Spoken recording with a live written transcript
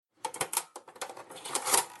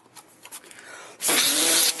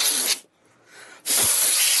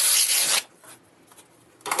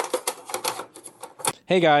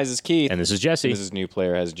Hey guys, it's Keith. And this is Jesse. This is New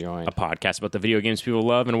Player Has Joined. A podcast about the video games people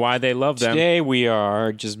love and why they love them. Today we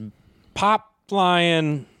are just pop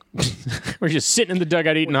flying. We're just sitting in the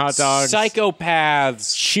dugout eating hot dogs.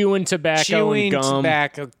 Psychopaths. Chewing tobacco and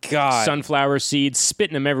gum. God. Sunflower seeds,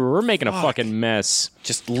 spitting them everywhere. We're making a fucking mess.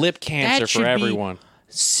 Just lip cancer for everyone.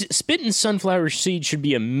 Spitting sunflower seeds should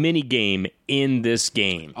be a mini game in this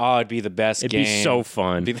game. Oh, it'd be the best It'd game. be so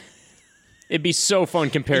fun. It'd be so fun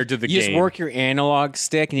compared to the game. You just work your analog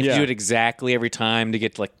stick, and you have to do it exactly every time to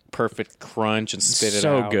get like perfect crunch and spit it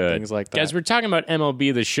out. So good. Things like that. Guys, we're talking about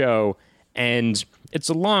MLB The Show, and it's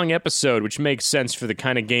a long episode, which makes sense for the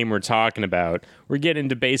kind of game we're talking about. We're getting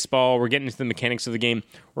into baseball. We're getting into the mechanics of the game.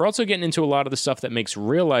 We're also getting into a lot of the stuff that makes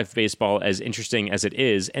real-life baseball as interesting as it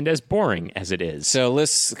is and as boring as it is. So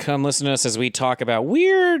come listen to us as we talk about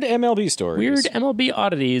weird MLB stories. Weird MLB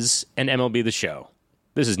oddities and MLB The Show.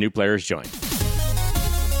 This is New Players Join.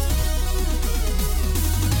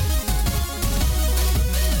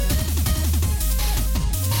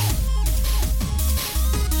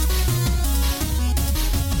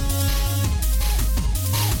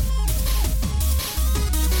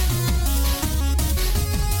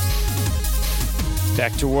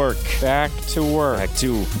 Back to work. Back to work. Back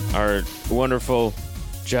to our wonderful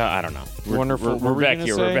job. I don't know. We're back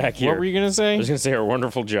here. We're back here. What were you going to say? I was going to say our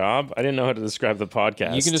wonderful job. I didn't know how to describe the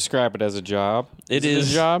podcast. You can describe it as a job. It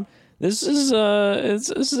is a job. This is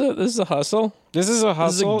a hustle. This is a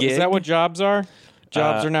hustle. gig. Is that what jobs are?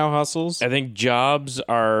 Jobs are now hustles. I think jobs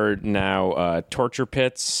are now torture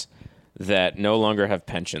pits that no longer have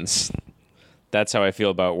pensions. That's how I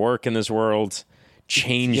feel about work in this world.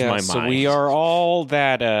 Change my mind. So we are all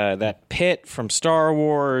that pit from Star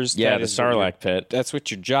Wars. Yeah, the Sarlacc pit. That's what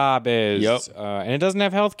your job is. Yep. And it doesn't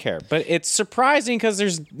have health care. But it's surprising because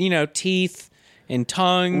there's, teeth and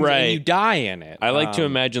tongues and you die in it. I like to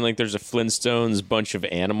imagine like there's a Flintstones bunch of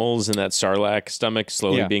animals in that Sarlacc stomach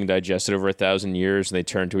slowly being digested over 1,000 years, and they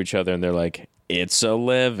turn to each other and they're like, it's a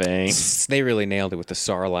living. They really nailed it with the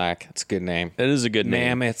Sarlacc. It's a good name. That is a good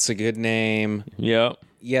name. Mammoth's a good name. Yep.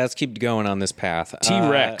 Yeah, let's keep going on this path.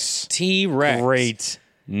 T-Rex. T-Rex. Great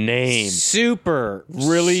name. Super.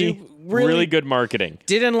 Really good marketing.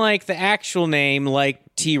 Didn't like the actual name like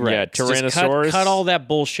T-Rex. Yeah, Tyrannosaurus. Just cut all that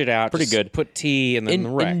bullshit out. Pretty good. Put T and then the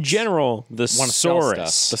Rex. In general, the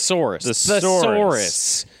Saurus. The Saurus. The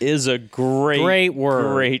Saurus is a great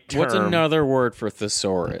word. Great term. What's another word for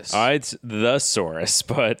thesaurus? It's the Saurus,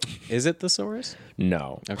 but... Is it thesaurus?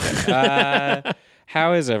 No. Okay.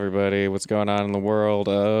 How is everybody? What's going on in the world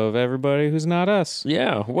of everybody who's not us?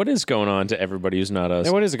 Yeah, what is going on to everybody who's not us?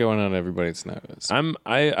 Yeah, what is going on to everybody that's not us?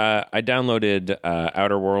 I downloaded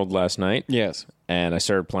Outer World last night. Yes. And I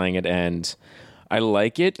started playing it, and I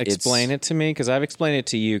like it. Explain it to me, because I've explained it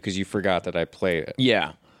to you because you forgot that I played it.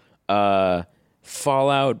 Yeah.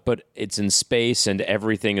 Fallout, but it's in space, and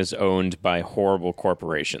everything is owned by horrible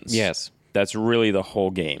corporations. Yes. That's really the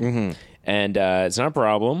whole game. Mm-hmm. And it's not a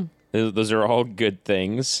problem. Those are all good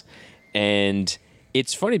things. And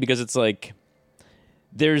it's funny because it's like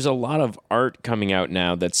there's a lot of art coming out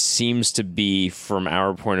now that seems to be, from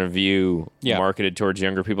our point of view, marketed towards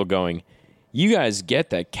younger people going, you guys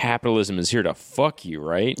get that capitalism is here to fuck you,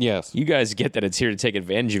 right? Yes. You guys get that it's here to take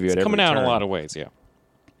advantage of you at every turn. It's coming out in a lot of ways, yeah.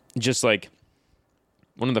 Just like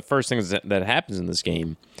one of the first things that happens in this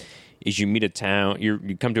game is you meet a town,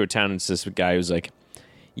 you come to a town and it's this guy who's like,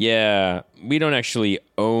 yeah, we don't actually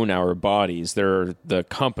own our bodies. They're the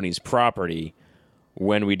company's property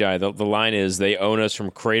when we die. The line is, they own us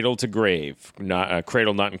from cradle to grave,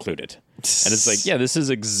 cradle not included. And it's like, yeah, this is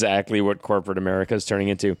exactly what corporate America is turning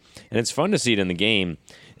into. And it's fun to see it in the game.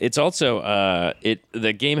 It's also,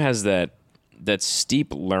 the game has that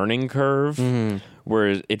steep learning curve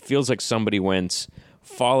where it feels like somebody went,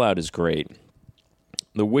 Fallout is great.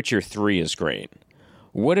 The Witcher 3 is great.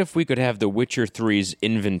 What if we could have The Witcher 3's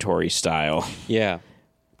inventory style? Yeah.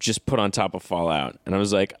 Just put on top of Fallout. And I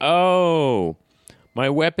was like, oh, my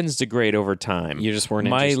weapons degrade over time. You just weren't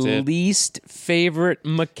my interested? My least favorite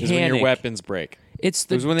mechanic. Is when your weapons break. It's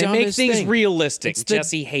the when they make things thing. Realistic. It's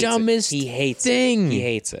Jesse hates dumbest it. He hates thing. it. He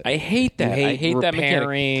hates it. I hate that. I hate that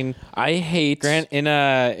mechanic. I hate...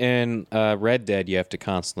 In Red Dead, you have to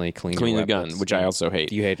constantly clean the your gun, which I also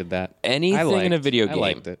hate. You hated that? Anything in a video game. I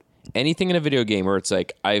liked it. Anything in a video game where it's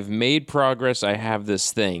like, I've made progress, I have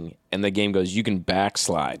this thing, and the game goes, you can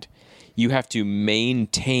backslide. You have to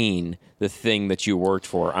maintain the thing that you worked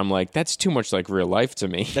for. I'm like, that's too much like real life to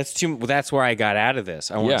me. That's where I got out of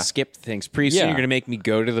this. I want to skip things. Pretty soon you're going to make me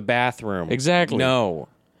go to the bathroom. Exactly. No.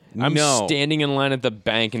 I'm standing in line at the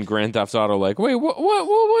bank in Grand Theft Auto like, wait, what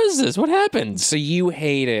was this? What happened? So you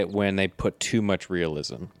hate it when they put too much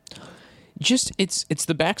realism. Just it's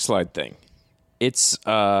the backslide thing. It's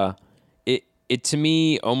it to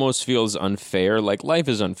me almost feels unfair. Like life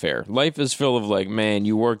is unfair. Life is full of like, man,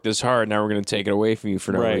 you worked this hard, now we're going to take it away from you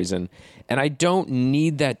for no reason. And I don't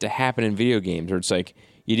need that to happen in video games where it's like,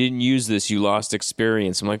 you didn't use this, you lost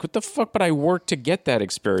experience. I'm like, what the fuck? But I worked to get that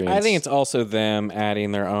experience. I think it's also them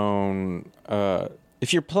adding their own.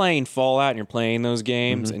 If you're playing Fallout and you're playing those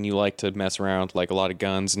games and you like to mess around with like a lot of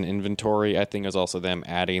guns and inventory, I think it's also them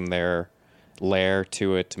adding their layer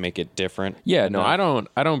to it to make it different. Yeah, no, I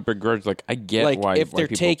don't begrudge. Like, I get like why if they're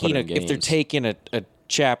people taking put in games. if they're taking a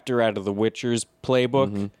chapter out of the Witcher's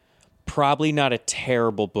playbook. Probably not a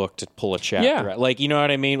terrible book to pull a chapter out. Like, you know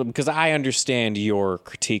what I mean? Because I understand your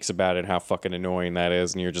critiques about it, how fucking annoying that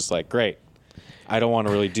is, and you're just like, great. I don't want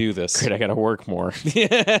to really do this. Great, I got to work more.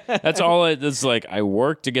 That's all it's like. I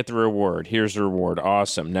work to get the reward. Here's the reward.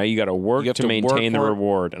 Awesome. Now you got to work to maintain the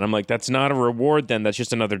reward. And I'm like, that's not a reward then. That's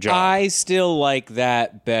just another job. I still like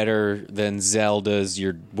that better than Zelda's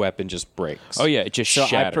your weapon just breaks. Oh, yeah. It just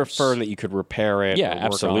shatters. I prefer that you could repair it or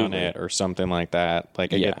work on it or something like that.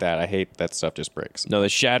 Like, I get that. I hate that stuff just breaks. No, the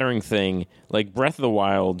shattering thing, like Breath of the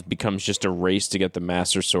Wild becomes just a race to get the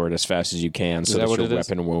Master Sword as fast as you can so that your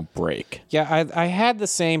weapon won't break. Yeah, I had the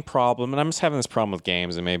same problem, and I'm just having this problem with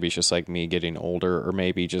games, and maybe it's just like me getting older, or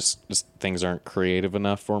maybe just things aren't creative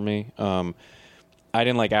enough for me. I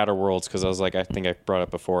didn't like Outer Worlds because I was like, I think I brought it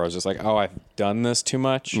before. I was just like, oh, I've done this too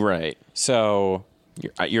much. Right. So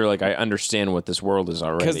you're like, I understand what this world is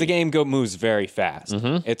already. Because the game moves very fast.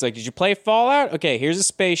 It's like, did you play Fallout? Okay, here's a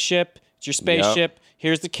spaceship. It's your spaceship. Yep.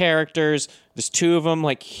 Here's the characters. There's two of them.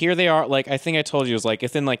 Like, here they are. Like, I think I told you, it was like,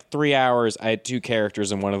 within like 3 hours, I had two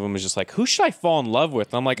characters, and one of them was just like, who should I fall in love with?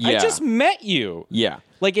 And I'm like, I just met you. Yeah.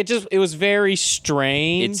 Like, it was very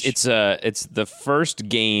strange. It's the first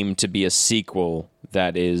game to be a sequel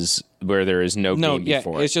that is where there is no game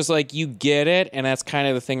before. It's just like, you get it, and that's kind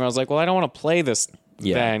of the thing where I was like, well, I don't want to play this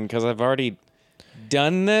then, because I've already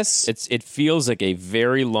done this. It feels like a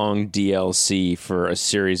very long DLC for a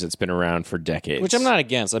series that's been around for decades. Which I'm not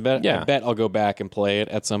against. I bet I'll go back and play it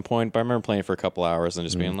at some point. But I remember playing it for a couple hours and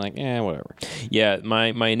just being like, whatever. Yeah,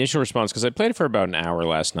 my initial response, because I played it for about an hour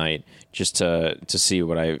last night just to see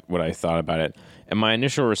what I thought about it. And my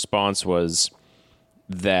initial response was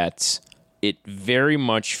that it very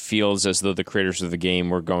much feels as though the creators of the game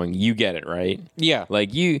were going, you get it, right? Yeah.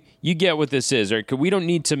 Like, you get what this is, right? 'Cause we don't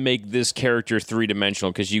need to make this character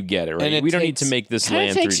three-dimensional because you get it, right? We don't need to make this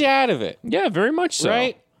land takes you out of it. Yeah, very much so.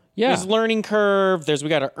 Right? Yeah. There's learning curve. We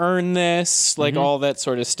got to earn this, like all that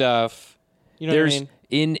sort of stuff. You know what I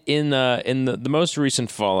mean? In the most recent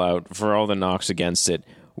Fallout, for all the knocks against it,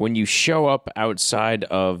 when you show up outside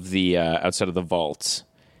of the vaults,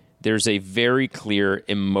 there's a very clear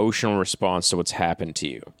emotional response to what's happened to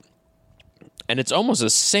you. And it's almost the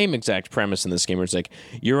same exact premise in this game where it's like,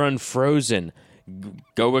 you're unfrozen,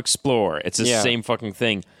 go explore. It's the same fucking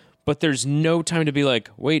thing. But there's no time to be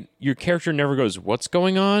like, wait, your character never goes, what's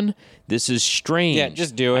going on? This is strange. Yeah,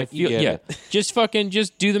 just do it.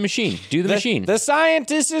 Just do the machine. Do the machine. The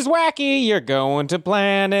scientist is wacky. You're going to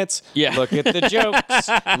planets. Yeah. Look at the jokes.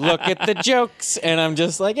 Look at the jokes. And I'm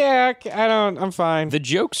just like, I'm fine. The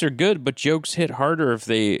jokes are good, but jokes hit harder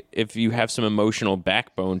if you have some emotional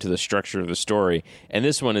backbone to the structure of the story. And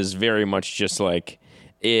this one is very much just like,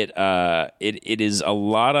 It is a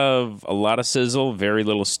lot of sizzle, very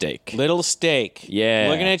little steak. Little steak. Yeah.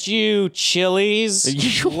 Looking at you,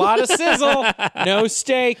 Chili's. A lot of sizzle, no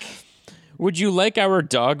steak. Would you like our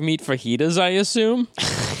dog meat fajitas, I assume?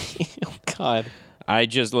 Oh, God.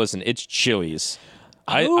 Listen, it's Chili's.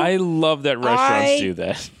 I love that restaurants do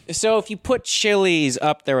that. So if you put Chili's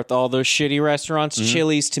up there with all those shitty restaurants,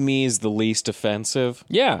 Chili's to me is the least offensive.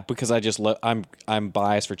 Yeah, because I just I'm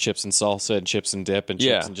biased for chips and salsa and chips and dip and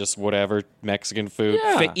chips and just whatever Mexican food.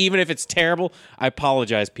 Yeah. Even if it's terrible, I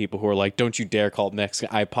apologize. People who are like, "Don't you dare call it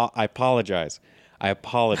Mexican." I apologize. I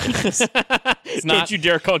apologize. Don't you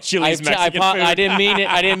dare call Chili's Mexican food. I didn't mean it.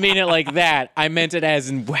 I didn't mean it like that. I meant it as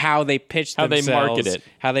in how they pitch themselves,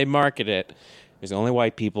 how they market it. There's only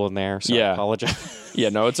white people in there, so I apologize. Yeah,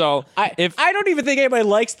 no, it's all... I don't even think anybody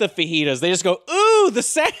likes the fajitas. They just go, ooh, the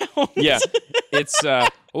sound. Yeah, it's,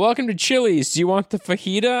 welcome to Chili's. Do you want the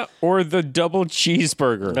fajita or the double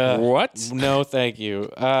cheeseburger? What? No, thank you.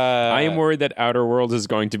 I am worried that Outer Worlds is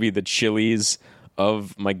going to be the Chili's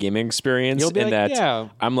of my gaming experience. You'll be like,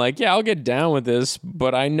 I'm like, I'll get down with this,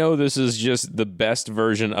 but I know this is just the best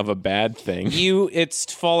version of a bad thing.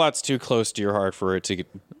 Fallout's too close to your heart for it to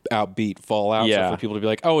outbeat Fallout. Yeah. So for people to be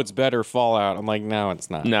like, oh, it's better Fallout. I'm like, no, it's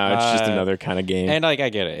not. No, it's just another kind of game. And like, I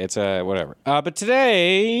get it. It's whatever. But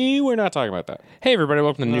today we're not talking about that. Hey, everybody,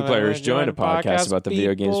 welcome to New Players Join, a podcast about the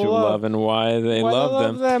video games people love and why they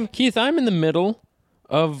love them. Keith, I'm in the middle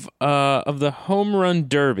of the home run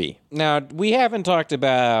derby. Now, we haven't talked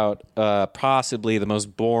about possibly the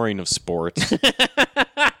most boring of sports.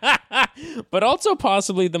 But also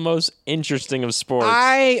possibly the most interesting of sports.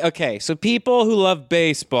 Okay, so people who love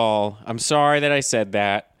baseball, I'm sorry that I said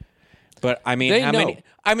that, but I mean,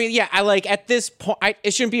 I like at this point,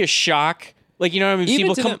 it shouldn't be a shock. Like, you know what I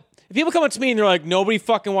mean? People come up to me and they're like, nobody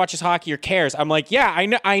fucking watches hockey or cares. I'm like, yeah,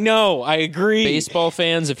 I know, I agree. Baseball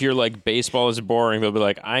fans, if you're like, baseball is boring, they'll be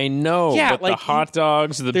like, I know, yeah, but like, the hot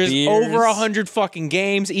dogs, the there's beers. over 100 fucking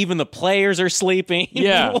games. Even the players are sleeping.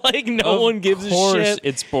 Yeah. Like, no one gives a shit. Of course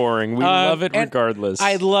it's boring. We love it regardless.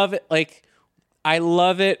 I love it. Like, I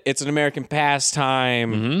love it. It's an American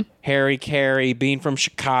pastime. Mm-hmm. Harry Carey, being from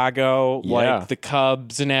Chicago, Yeah. like the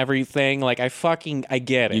Cubs and everything. Like, I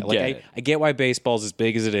get it. I get why baseball's as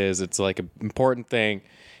big as it is. It's like an important thing.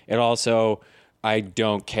 It also, I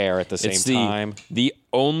don't care at the same time. The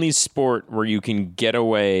only sport where you can get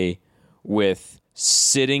away with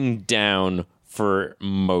sitting down for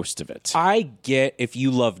most of it. I get if you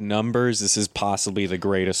love numbers, this is possibly the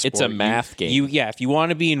greatest sport. It's a math game. If you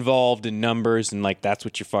want to be involved in numbers and like that's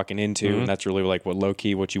what you're fucking into, and that's really like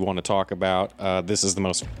what you want to talk about, this is the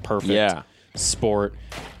most perfect sport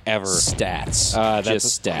ever. Stats.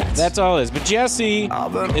 Just stats. That's all it is. But Jesse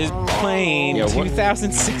is playing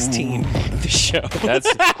 2016 the show.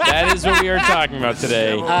 That is what we are talking about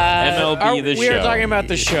today. MLB the show. We are talking about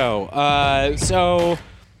the show. So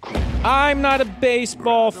I'm not a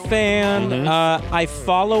baseball fan. I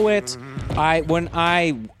follow it. I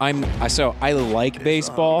like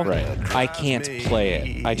baseball. Right. I can't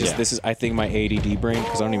play it. This is I think my ADD brain,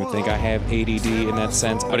 because I don't even think I have ADD in that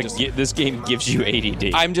sense. But this game gives you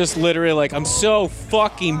ADD. I'm just literally like, I'm so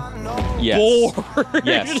fucking bored.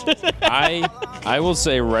 Yes. I will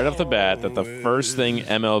say right off the bat that the first thing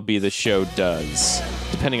MLB the show does,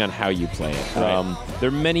 depending on how you play it, there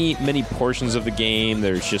are many portions of the game.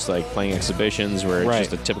 There's just like playing exhibitions where it's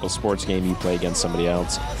just a typical sports game you play against somebody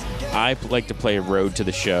else. I like to play Road to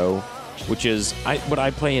the Show, which is what I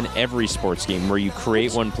play in every sports game, where you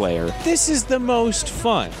create one player. This is the most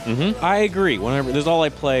fun. I agree. This is all I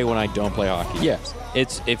play when I don't play hockey. Yes,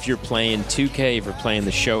 it's if you're playing 2K, if you're playing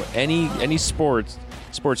the show, any sports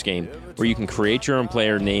game where you can create your own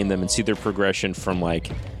player, name them, and see their progression from like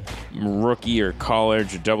rookie or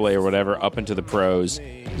college or AA or whatever up into the pros.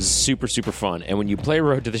 Is super fun. And when you play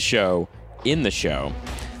Road to the Show in the show,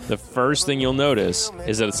 the first thing you'll notice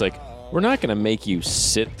is that it's like, we're not going to make you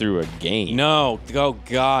sit through a game. No. Oh,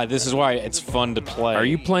 God. This is why it's fun to play. Are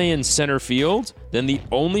you playing center field? Then the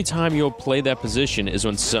only time you'll play that position is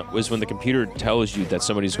when the computer tells you that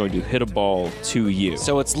somebody's going to hit a ball to you.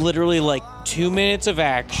 So it's literally like 2 minutes of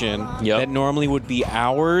action that normally would be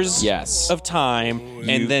hours of time,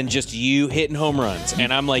 and then just you hitting home runs.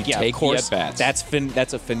 And I'm like, of course,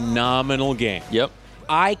 that's a phenomenal game. Yep.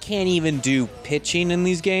 I can't even do pitching in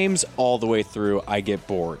these games all the way through. I get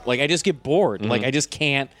bored. Like, I just get bored. Like, I just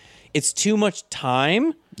can't. It's too much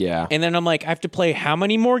time. Yeah. And then I'm like, I have to play how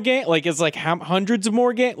many more games? Like, it's like hundreds of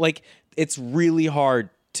more games. Like, it's really hard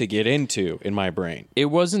to get into in my brain. It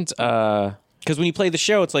wasn't... Because when you play the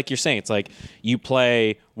show, it's like you're saying. It's like you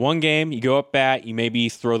play one game, you go up bat, you maybe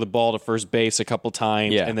throw the ball to first base a couple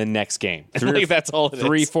times, and then next game. That's all it is.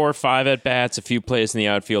 3, 4, 5 at-bats, a few plays in the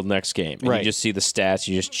outfield next game. And you just see the stats,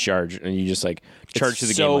 you just charge, and you just like charge through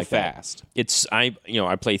the game like fast. That. I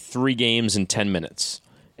play 3 games in 10 minutes.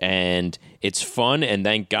 And it's fun, and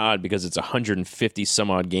thank God, because it's 150 some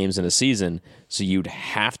odd games in a season, so you'd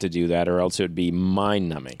have to do that, or else it would be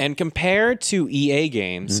mind-numbing. And compared to EA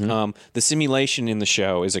games, the simulation in the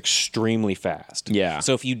show is extremely fast. Yeah.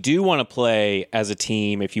 So if you do want to play as a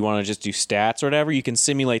team, if you want to just do stats or whatever, you can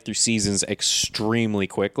simulate through seasons extremely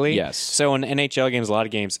quickly. Yes. So in NHL games, a lot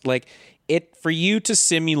of games, like... for you to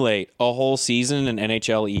simulate a whole season in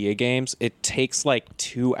NHL EA games, it takes like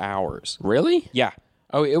 2 hours. Really? Yeah.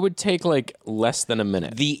 Oh, it would take like less than a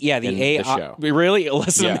minute. The AI show. Really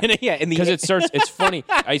less than a minute. Yeah, because it starts. It's funny.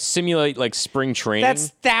 I simulate like spring training. That's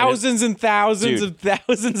thousands and thousands of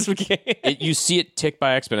thousands of games. You see it tick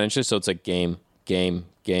by exponentially, so it's like game, and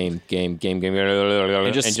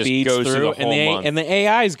just speeds goes through. the whole month. And the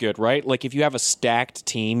AI is good, right? Like if you have a stacked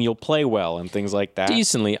team, you'll play well and things like that.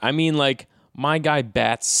 Decently. I mean, like my guy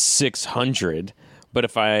bats 600. But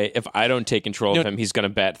if I don't take control of him, he's going to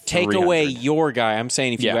bat 300. Take away your guy. I'm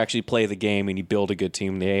saying if you Yeah. actually play the game and you build a good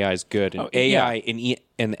team, the AI is good. And AI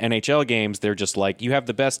in NHL games, they're just like, you have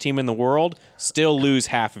the best team in the world, still lose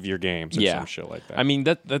half of your games or some shit like that. I mean,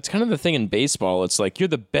 that's kind of the thing in baseball. It's like, you're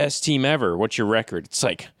the best team ever. What's your record? It's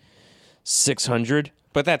like 600.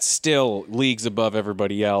 But that's still leagues above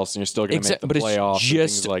everybody else, and you're still going to make the playoffs. It's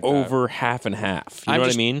just like over half and half. You know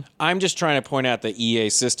what I mean? I'm just trying to point out the EA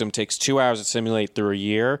system takes 2 hours to simulate through a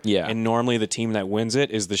year. Yeah. And normally the team that wins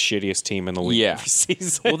it is the shittiest team in the league every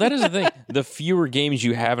season. Well, that is the thing. The fewer games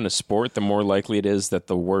you have in a sport, the more likely it is that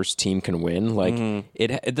the worst team can win. Like,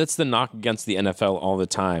 that's the knock against the NFL all the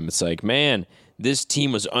time. It's like, man, this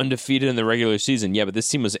team was undefeated in the regular season. Yeah, but this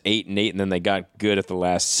team was 8-8, and then they got good at the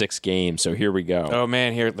last 6 games. So here we go. Oh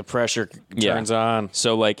man, here the pressure turns on.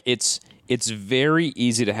 So like it's very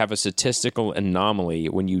easy to have a statistical anomaly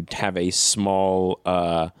when you have a small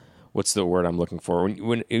what's the word I'm looking for?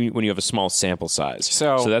 When you have a small sample size.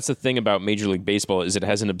 So that's the thing about Major League Baseball is it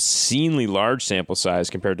has an obscenely large sample size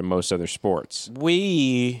compared to most other sports.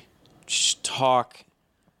 We talk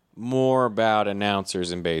more about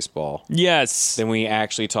announcers in baseball. Yes. Than we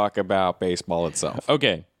actually talk about baseball itself.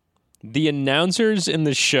 Okay. The announcers in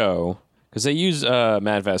the show, because they use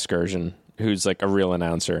Matt Vasgersian, who's like a real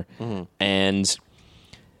announcer, and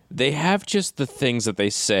they have just the things that they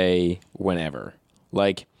say whenever.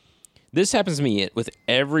 Like, this happens to me with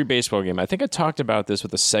every baseball game. I think I talked about this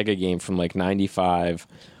with a Sega game from like 95,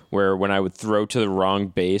 where when I would throw to the wrong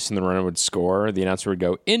base and the runner would score, the announcer would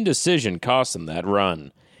go, "Indecision cost them that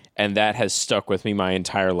run." And that has stuck with me my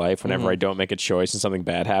entire life. Whenever I don't make a choice and something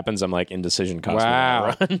bad happens, I'm like, indecision cost me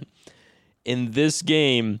that run. In this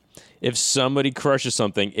game, if somebody crushes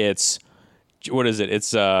something, it's, what is it?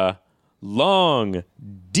 It's long,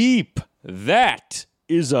 deep, that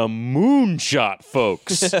is a moonshot,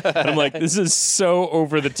 folks. And I'm like, this is so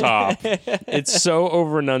over the top. It's so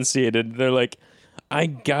over-enunciated. They're like, I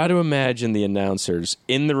got to imagine the announcers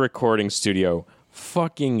in the recording studio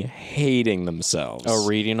fucking hating themselves. Oh,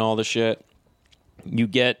 reading all the shit? You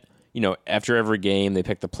get, after every game, they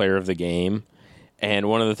pick the player of the game. And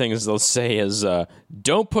one of the things they'll say is,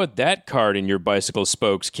 don't put that card in your bicycle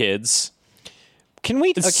spokes, kids. Can we?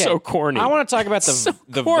 It's so corny. I want to talk about the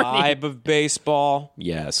vibe of baseball.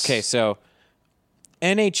 Yes. Okay, so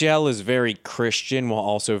NHL is very Christian while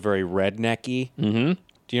also very rednecky. Mm-hmm.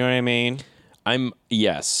 Do you know what I mean?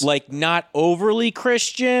 Yes. Like, not overly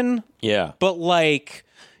Christian. Yeah. But like,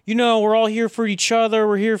 we're all here for each other.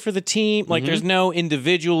 We're here for the team. Like, there's no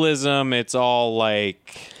individualism. It's all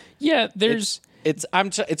like, yeah. There's.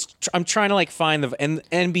 I'm trying to like find the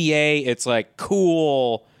NBA. It's like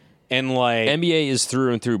cool and like NBA is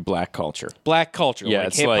through and through black culture. Black culture. Yeah, like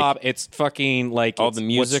it's hip hop. like It's fucking like all the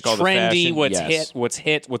music, what's all the trendy, fashion. what's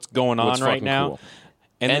hit, what's going on What's right now. Cool.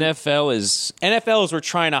 And NFL is we're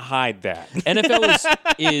trying to hide that.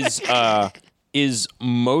 NFL is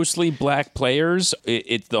mostly black players.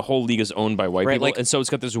 It's the whole league is owned by white people, like, and so it's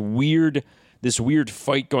got this weird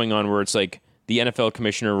fight going on where it's like the NFL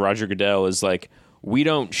commissioner Roger Goodell is like, we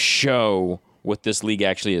don't show what this league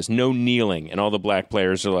actually is. No kneeling, and all the black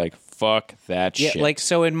players are like, fuck that shit. Like,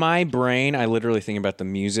 so in my brain, I literally think about the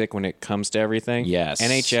music when it comes to everything. Yes.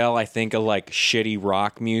 NHL, I think of like shitty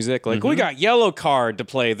rock music. Like, we got Yellow Card to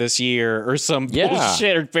play this year or some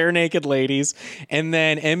bullshit, or Bare Naked Ladies. And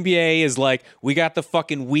then NBA is like, we got the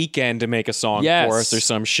fucking Weekend to make a song for us or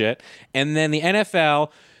some shit. And then the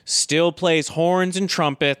NFL still plays horns and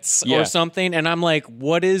trumpets or something, and I'm like,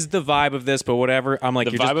 what is the vibe of this? But whatever. I'm like,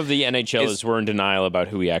 the vibe of the NHL is we're in denial about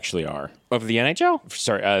who we actually are. Of the NHL?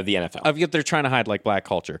 Sorry, the NFL. They're trying to hide like black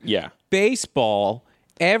culture. Yeah. Baseball,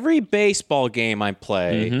 every baseball game I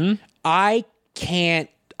play,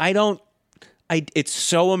 it's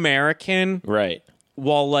so American. Right.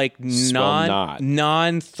 While like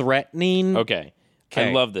non-threatening. Okay.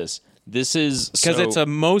 I love this. This is because it's a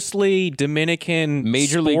mostly Dominican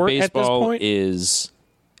Major League Baseball at this point. is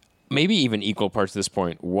maybe even equal parts at this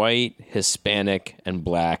point: white, Hispanic, and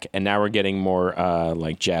black. And now we're getting more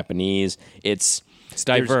like Japanese. It's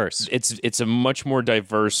diverse. It's a much more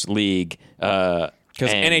diverse league because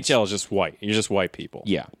NHL is just white. You're just white people.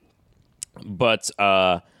 Yeah, but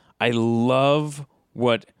I love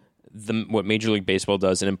what Major League Baseball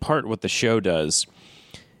does, and in part what the show does.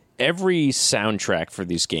 Every soundtrack for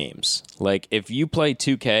these games, like if you play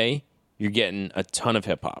 2K, you're getting a ton of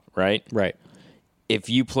hip hop, right? Right. If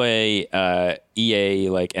you play EA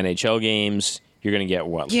like NHL games, you're gonna get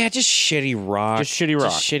what? Yeah, just shitty rock. Just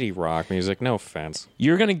shitty rock music. No offense.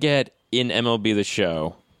 You're gonna get in MLB The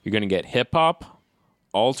Show. You're gonna get hip hop,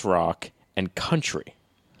 alt rock, and country.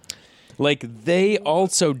 Like they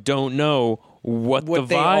also don't know what the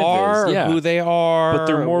they vibe are, is. Yeah. who they are. But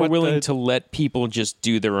they're more willing to let people just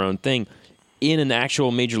do their own thing. In an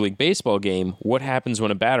actual Major League Baseball game, what happens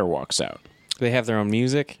when a batter walks out? They have their own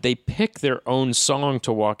music. They pick their own song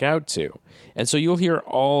to walk out to. And so you'll hear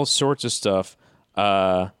all sorts of stuff.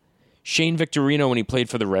 Shane Victorino, when he played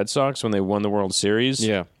for the Red Sox, when they won the World Series,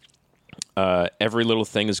 Yeah. Every Little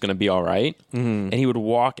Thing Is Going to Be All Right. Mm-hmm. And he would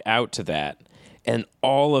walk out to that, and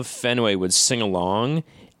all of Fenway would sing along,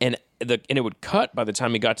 and it would cut by the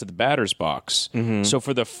time he got to the batter's box. Mm-hmm. So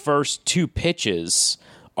for the first 2 pitches,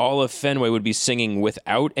 all of Fenway would be singing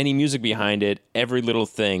without any music behind it, Every Little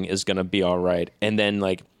Thing Is Going to Be All Right. And then,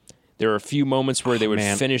 like, there are a few moments where they would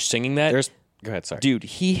finish singing that. Go ahead, sorry. Dude,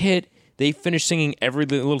 they finished singing Every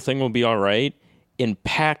Little Thing Will Be All Right in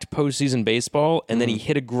packed postseason baseball, and then he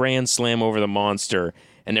hit a grand slam over the monster,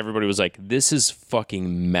 and everybody was like, this is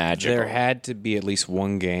fucking magical. There had to be at least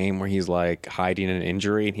one game where he's like hiding an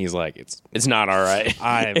injury, and he's like, it's not all right.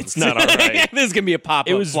 It's not all right. This is going to be a pop-up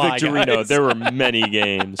It was fly, Victorino. guys. There were many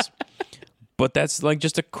games. But that's like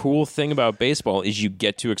just a cool thing about baseball is you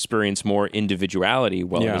get to experience more individuality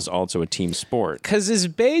while it is also a team sport. Because is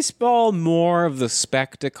baseball more of the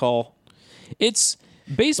spectacle?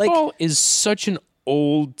 Baseball is such an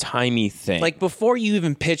old-timey thing. Like, before you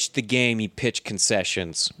even pitched the game, you pitch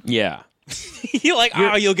concessions. Yeah. You're like,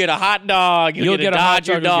 you'll get a hot dog. You'll get a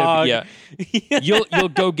Dodger dog. You'll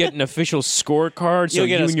go get an official scorecard so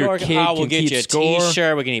you and your kid we'll can get keep you a score.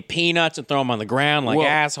 T-shirt. We're going to eat peanuts and throw them on the ground like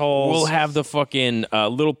assholes. We'll have the fucking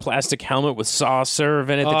little plastic helmet with saw serve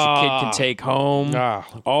in it that your kid can take home.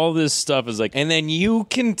 All this stuff is like... And then you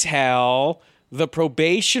can tell the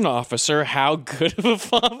probation officer how good of a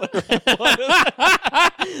father I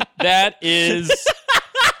was.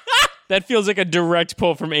 That feels like a direct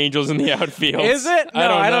pull from Angels in the Outfield. Is it?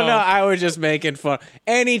 No, I don't know. I was just making fun.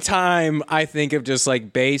 Anytime I think of just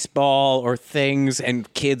like baseball or things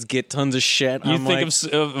and kids get tons of shit, You think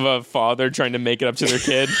of a father trying to make it up to their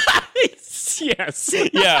kid? Yes.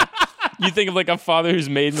 Yeah. You think of like a father who's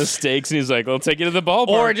made mistakes and he's like, I'll take you to the ballpark.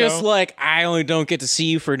 Or just like, I only don't get to see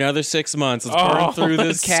you for another 6 months. Let's burn through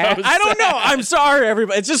this cat. So I don't know. I'm sorry,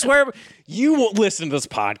 everybody. It's just where you will listen to this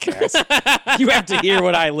podcast. You have to hear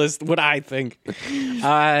what I think.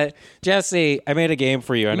 Jesse, I made a game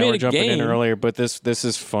for you. I know we're jumping in earlier, but this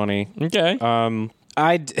is funny. Okay. Oh,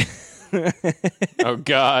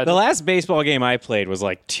 God. The last baseball game I played was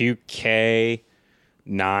like 2K9.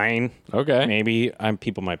 Okay. Maybe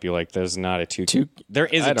people might be like, there's not a 2K. There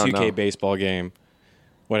is a 2K baseball game.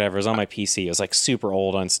 Whatever. It's on my PC. It was like super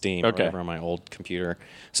old on Steam. Or whatever on my old computer.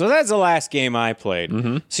 So that's the last game I played.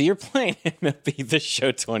 Mm-hmm. So you're playing MLB The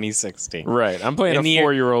Show 2016. Right. I'm playing a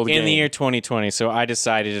 4-year-old game. In the year 2020. So I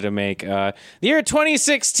decided to make the year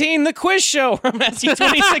 2016 the quiz show where I'm asking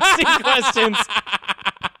 2016 questions.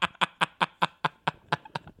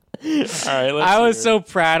 All right, I was so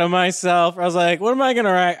proud of myself. I was like, what am I going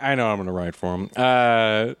to write? I know I'm going to write for him.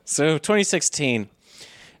 So 2016.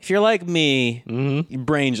 If you're like me, your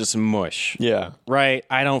brain's just mush. Yeah. Right?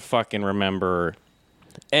 I don't fucking remember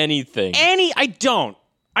anything. I don't.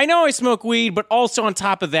 I know I smoke weed, but also on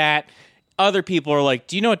top of that, other people are like,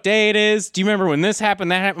 do you know what day it is? Do you remember when this happened,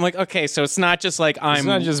 that happened? I'm like, okay, so it's not just like It's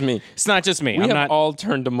not just me. It's not just me. We have all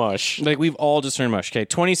turned to mush. Like, we've all just turned mush. Okay,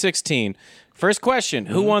 2016. First question,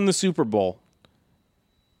 who won the Super Bowl?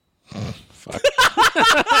 Fuck.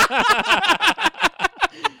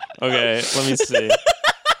 Okay, let me see.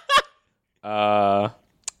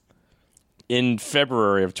 In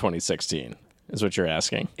February of 2016 is what you're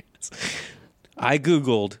asking. I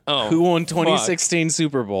Googled who won 2016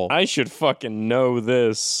 Super Bowl. I should fucking know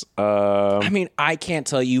this. I mean, I can't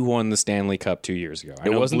tell you who won the Stanley Cup 2 years ago. I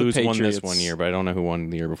know wasn't the Blues won this Patriots. 1 year, but I don't know who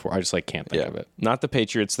won the year before. I just can't think of it. Not the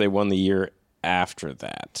Patriots. They won the year after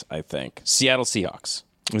that, I think. Seattle Seahawks.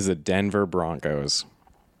 It was the Denver Broncos.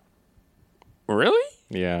 Really?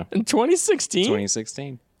 Yeah. In 2016?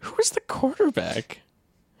 2016. Who was the quarterback?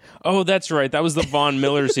 Oh, that's right. That was the Von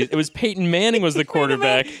Miller season. It was Peyton Manning was the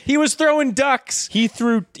quarterback. He was throwing ducks. He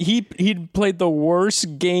played the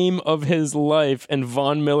worst game of his life, and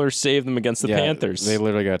Von Miller saved them against the Panthers. They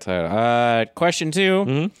literally got tired. Question 2.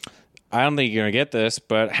 Mm-hmm. I don't think you're going to get this,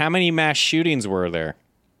 but how many mass shootings were there?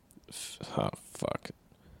 Oh, fuck.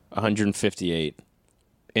 158.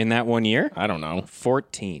 In that 1 year? I don't know.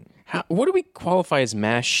 14. What do we qualify as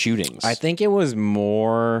mass shootings? I think it was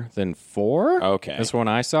more than 4. Okay. That's one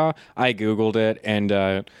I saw. I Googled it, and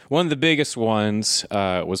one of the biggest ones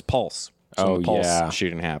was Pulse. So Oh, the Pulse yeah.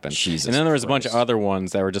 shooting happened. Jesus and then there was a bunch of Christ. other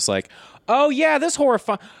ones that were just like, oh, yeah, this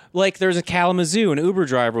horrifying. Like, there's a Kalamazoo, an Uber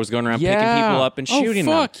driver was going around picking people up and shooting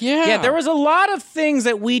them. Yeah. Yeah, there was a lot of things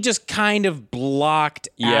that we just kind of blocked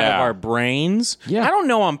out of Yeah. our brains. Yeah. I don't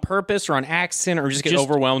know on purpose or on accident or just get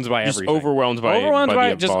overwhelmed by Just everything. overwhelmed by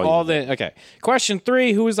the just volume. all the... Okay. Question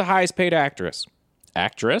 3, who is the highest paid actress?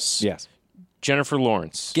 Actress? Yes. Jennifer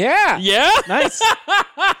Lawrence. Yeah. Yeah? Nice.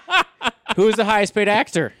 Who is the highest paid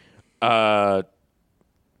actor?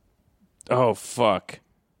 Oh, fuck.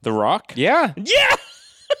 The Rock? Yeah. Yeah!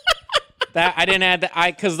 That I didn't add that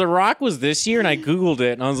because The Rock was this year and I Googled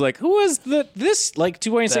it and I was like, who is this like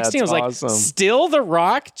 2016? I was That's like, awesome. still The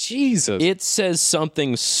Rock? Jesus. It says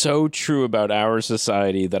something so true about our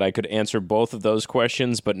society that I could answer both of those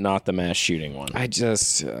questions, but not the mass shooting one. I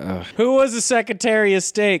just who was the Secretary of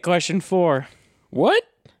State? Question 4. What?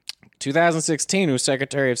 2016, who was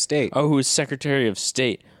Secretary of State? Oh, who was Secretary of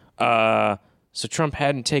State? So Trump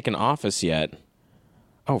hadn't taken office yet.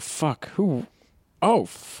 Oh, fuck. Who? Oh,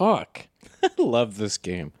 fuck. I love this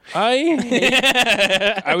game.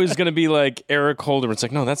 I was gonna be like Eric Holder. It's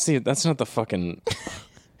like, no, that's not the fucking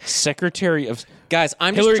Secretary of Guys,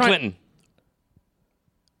 I'm Hillary just trying. Clinton.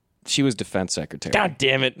 She was Defense Secretary. God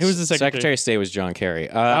damn it! Who was the Secretary of State was John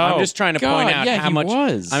Kerry. I'm just trying to God, point out yeah, how he much.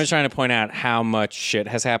 was. I'm just trying to point out how much shit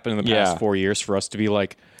has happened in the past Yeah. 4 years for us to be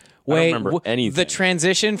like, don't wait, remember anything. the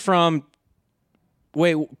transition from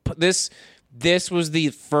this was the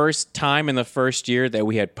first time in the first year that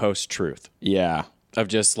we had post-truth Yeah. of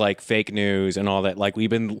just like fake news and all that. Like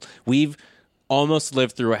we've almost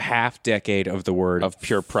lived through a half decade of the word Of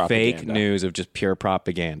pure fake propaganda. news of just pure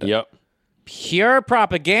propaganda. Yep. Pure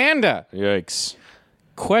propaganda. Yikes.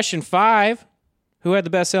 Question 5. Who had the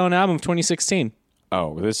best-selling album of 2016?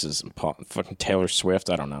 Oh, this is fucking Taylor Swift.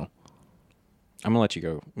 I don't know. I'm gonna let you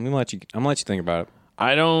go. I'm gonna let you think about it.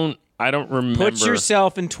 I don't remember. Put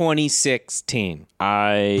yourself in 2016.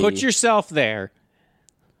 Put yourself there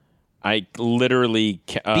I literally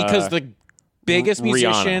because the biggest Rihanna.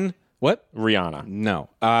 musician. What? Rihanna, No.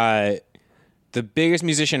 The biggest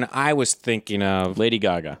musician I was thinking of Lady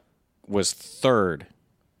Gaga. was third.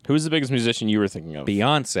 Who's the biggest musician you were thinking of?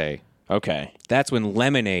 Beyonce. Okay. That's when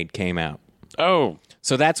Lemonade came out. Oh,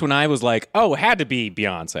 So that's when I was like, oh, it had to be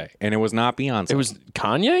Beyonce. And it was not Beyonce. it was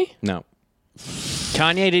Kanye? No.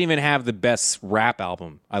 Kanye didn't even have the best rap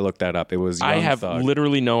album. I looked that up. It was Young I have Thug.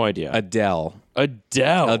 literally no idea. Adele.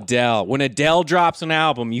 Adele. When Adele drops an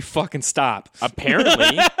album, you fucking stop.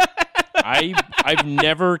 Apparently, I've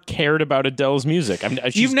never cared about Adele's music.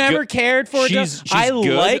 You've never cared for Adele? She's I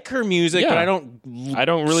good. like her music, but Yeah. I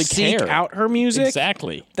don't really seek care. out her music.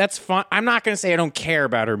 Exactly. That's fine. I'm not going to say I don't care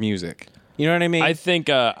about her music. You know what I mean? I think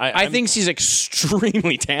I think she's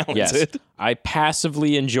extremely talented. yes. I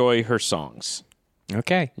passively enjoy her songs.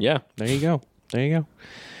 Okay. Yeah. There you go.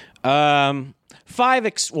 Tons.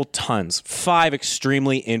 5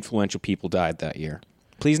 extremely influential people died that year.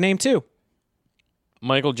 Please name 2.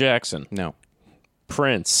 Michael Jackson. No.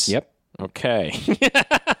 Prince. Yep. Okay.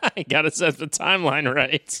 I gotta set the timeline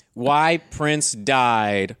right. Why Prince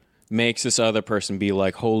died makes this other person be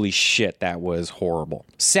like, holy shit, that was horrible.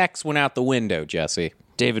 Sex went out the window, Jesse.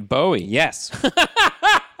 David Bowie. Yes.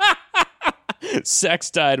 Sex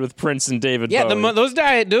died with Prince and David Yeah,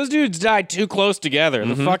 Bowie. those dudes died too close together.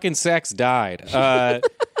 The fucking sex died.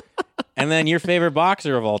 And then your favorite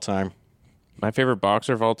boxer of all time, My favorite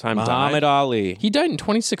boxer of all time Muhammad died. Ali. He died in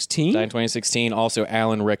 2016? Died in 2016. Also,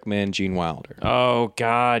 Alan Rickman, Gene Wilder. Oh,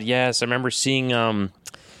 God, yes. I remember seeing...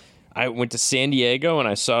 I went to San Diego and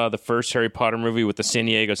I saw the first Harry Potter movie with the San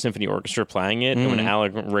Diego Symphony Orchestra playing it. And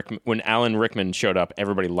when Alan Rickman showed up,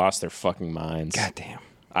 everybody lost their fucking minds. Goddamn.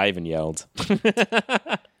 I even yelled.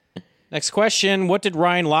 Next question. What did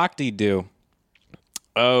Ryan Lochte do?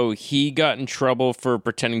 Oh, he got in trouble for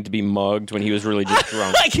pretending to be mugged when he was really just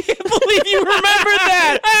drunk. I can't believe you remember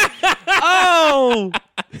that. Oh.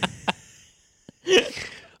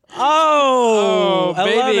 Oh, I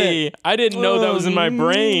love baby. it. I didn't know that was in my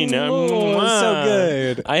brain. Oh, it's so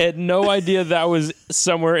good. I had no idea that was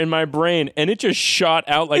somewhere in my brain, and it just shot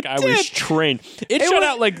out like I was did. trained. It shot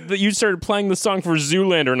out like you started playing the song for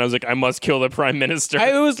Zoolander, and I was like, I must kill the Prime Minister.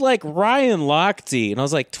 It was like Ryan Lochte, and I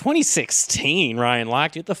was like, 2016, Ryan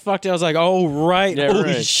Lochte. What the fuck? I was like, oh, right. yeah, Holy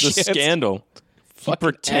right. shit. The scandal. He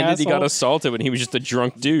pretended he got asshole. assaulted when he was just a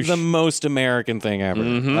drunk douche. The most American thing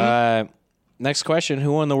ever. Next question.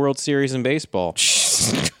 Who won the World Series in baseball?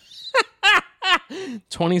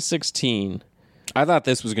 2016. I thought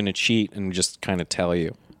this was going to cheat and just kind of tell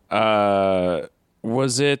you.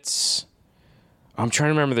 Was it... I'm trying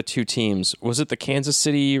to remember the two teams. Was it the Kansas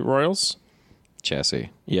City Royals?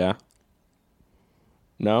 Jesse. Yeah.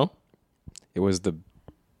 No? It was the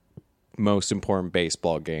most important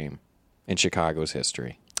baseball game in Chicago's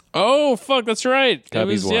history. Oh, fuck, that's right.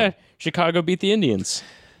 Cubbies won. Yeah, Chicago beat the Indians.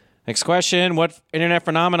 Next question. What internet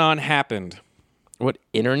phenomenon happened? What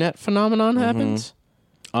internet phenomenon happened?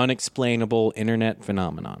 Unexplainable internet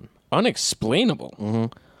phenomenon. Unexplainable?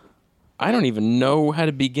 Mm-hmm. I don't even know how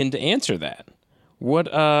to begin to answer that. What,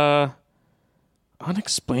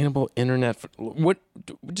 unexplainable internet...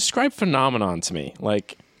 Describe phenomenon to me.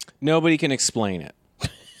 Like... Nobody can explain it.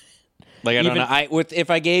 Like, I don't know.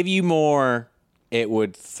 If I gave you more, it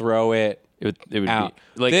would throw it, it would out. Be...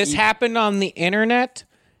 Like, this happened on the internet,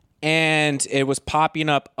 and it was popping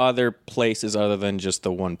up other places other than just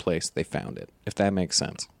the one place they found it, if that makes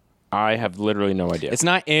sense. I have literally no idea. It's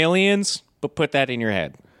not aliens, but put that in your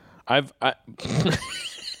head.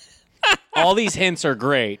 All these hints are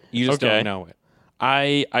great. You just don't know it.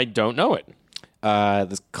 I don't know it.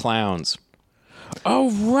 The clowns.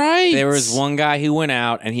 Oh, right. There was one guy who went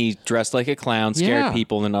out and he dressed like a clown, scared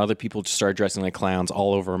people, and other people just started dressing like clowns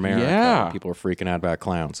all over America. Yeah. People were freaking out about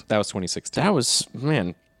clowns. That was 2016. That was,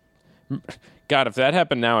 man. God, if that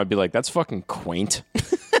happened now, I'd be like, that's fucking quaint.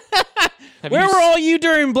 Where were all you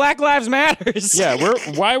during Black Lives Matters? Yeah,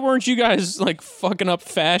 why weren't you guys like fucking up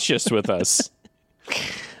fascists with us?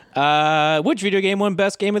 Which video game won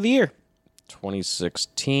Best Game of the Year?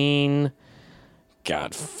 2016.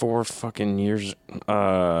 God, 4 fucking years.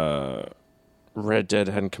 Red Dead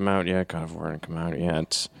hadn't come out yet. God of War hadn't come out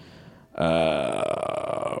yet.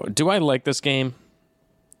 Do I like this game?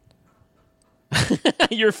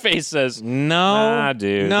 Your face says no. Nah,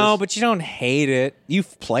 dude. No, but you don't hate it.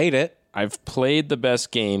 You've played it. I've played the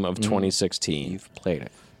best game of 2016. You've played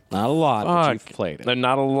it. Not a lot, but you've played it.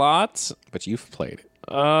 Not a lot? But you've played it.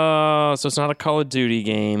 So it's not a Call of Duty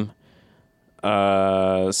game.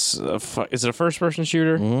 Is it a first-person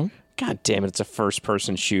shooter? Mm-hmm. God damn it, it's a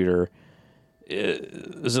first-person shooter.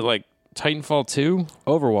 Is it like Titanfall 2?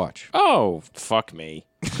 Overwatch. Oh, fuck me.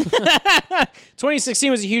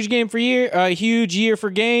 2016 was a huge year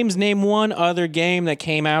for games. Name one other game that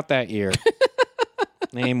came out that year.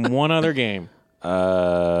 Name one other game.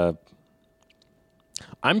 I'm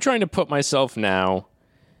trying to put myself now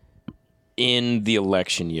in the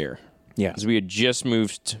election year. Yeah. Because we had just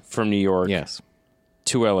moved from New York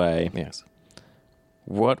to LA. Yes.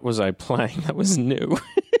 What was I playing that was new?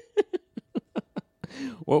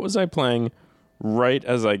 What was I playing right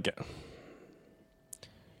as I get...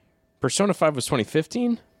 Persona 5 was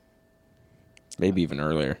 2015? Maybe even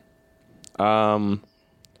earlier.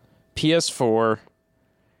 PS4.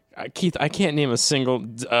 Keith, I can't name a single...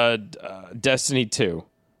 Destiny 2.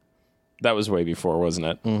 That was way before, wasn't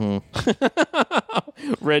it? Mm-hmm.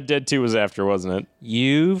 Red Dead 2 was after, wasn't it?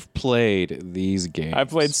 You've played these games. I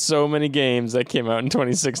played so many games that came out in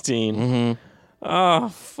 2016. Mm-hmm. Oh,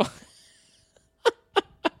 fuck.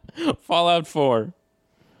 Fallout 4.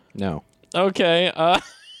 No. Okay. Why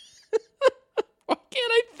can't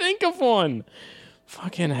I think of one?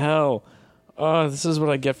 Fucking hell. Oh, this is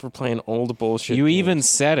what I get for playing old bullshit You games. even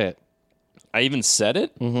said it. I even said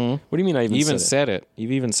it? Mm-hmm. What do you mean I even said it?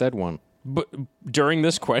 You've even said one. But during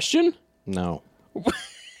this question? No.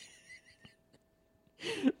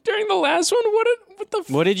 During the last one?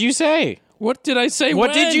 What did you say? What did I say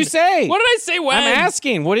What when? did you say? What did I say when? I'm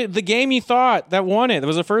asking. The game you thought that won it? That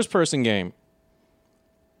was a first-person game.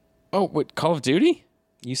 Oh, what, Call of Duty?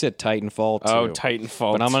 You said Titanfall 2. Oh,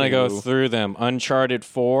 Titanfall 2. But I'm going to go through them. Uncharted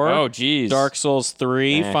 4. Oh, geez. Dark Souls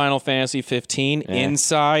 3. Final Fantasy 15.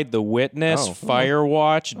 Inside. The Witness.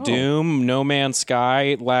 Firewatch. Doom. No Man's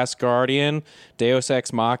Sky. Last Guardian. Deus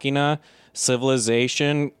Ex Machina.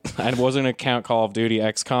 Civilization. I wasn't going to count Call of Duty.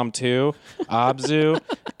 XCOM 2. Abzu.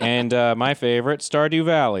 And my favorite, Stardew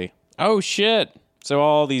Valley. Oh, shit. So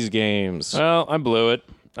all these games. Well, I blew it.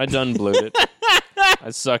 I done blew it.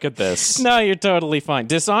 I suck at this. No, you're totally fine.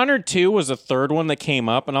 Dishonored 2 was a third one that came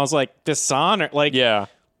up, and I was like, Dishonored? Like, yeah.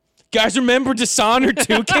 Guys, remember Dishonored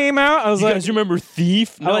 2 came out? I was like, guys remember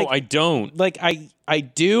Thief? No, I don't. Like, I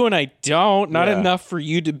do and I don't. Not enough for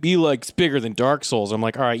you to be like, it's bigger than Dark Souls. I'm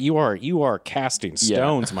like, all right, you are casting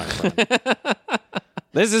stones, my friend.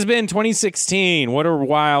 This has been 2016. What a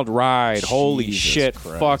wild ride. Holy shit.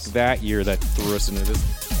 Christ. Fuck that year that threw us into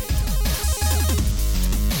this.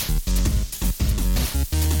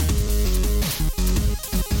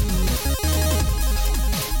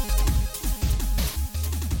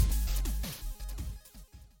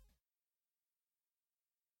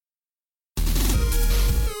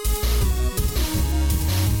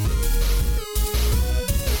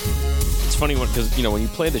 Funny because when you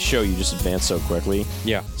play the show, you just advance so quickly.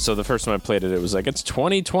 Yeah. So the first time I played it, it was like it's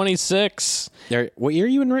 2026. What year are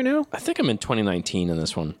you in right now? I think I'm in 2019 in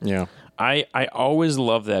this one. Yeah. I always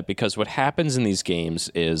love that because what happens in these games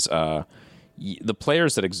is the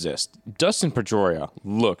players that exist. Dustin Pedroia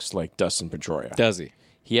looks like Dustin Pedroia. Does he?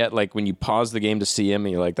 He had, like, when you pause the game to see him,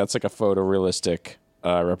 and you're like, that's like a photorealistic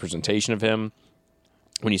representation of him.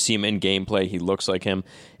 When you see him in gameplay, he looks like him.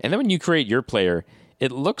 And then when you create your player,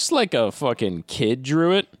 it looks like a fucking kid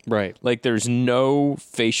drew it. Right. Like, there's no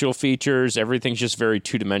facial features. Everything's just very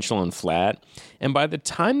two-dimensional and flat. And by the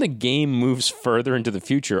time the game moves further into the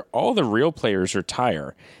future, all the real players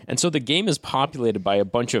retire. And so the game is populated by a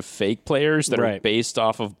bunch of fake players that are based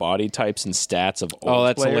off of body types and stats of old players. Oh,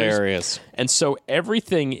 that's hilarious. And so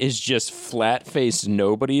everything is just flat-faced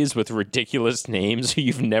nobodies with ridiculous names who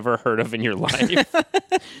you've never heard of in your life.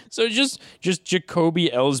 So just Jacoby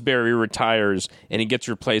Ellsbury retires, and he gets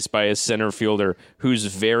replaced by a center fielder who's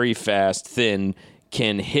very fast, thin,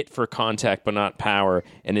 can hit for contact but not power,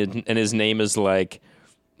 and his name is like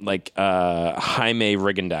Jaime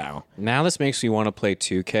Rigondeaux. Now this makes me want to play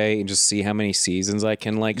 2K and just see how many seasons I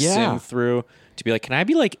can sim through to be like, can I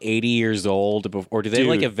be like 80 years old, or do they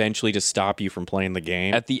like eventually just stop you from playing the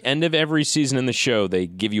game? At the end of every season in the show, they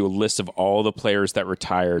give you a list of all the players that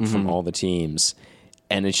retired from all the teams,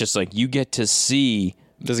 and it's just like you get to see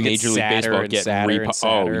Major League Baseball get sadder and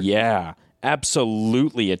sadder? Oh yeah.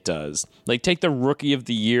 Absolutely it does. Like, take the Rookie of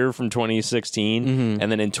the Year from 2016,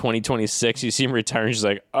 and then in 2026, you see him retire, and he's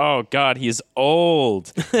like, oh, God, he's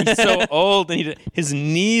old. He's so old, and his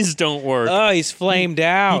knees don't work. Oh, he's flamed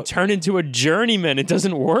out. He turned into a journeyman. It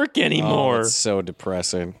doesn't work anymore. Oh, it's so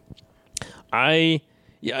depressing.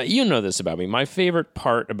 You know this about me. My favorite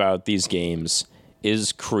part about these games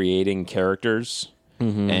is creating characters,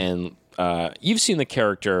 and you've seen the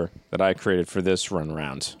character that I created for this run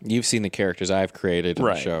around. You've seen the characters I've created in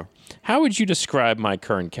the show. How would you describe my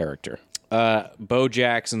current character? Bo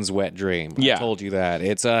Jackson's wet dream. Yeah. I told you that.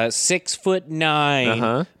 It's a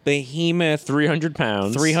 6'9" behemoth, 300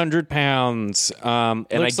 pounds. 300 pounds. And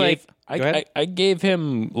I gave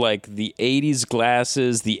him like the 80s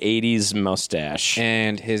glasses, the 80s mustache.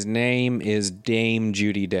 And his name is Dame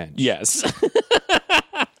Judi Dench. Yes.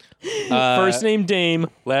 First name Dame,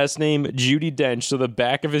 last name Judi Dench. So the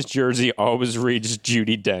back of his jersey always reads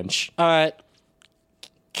Judi Dench.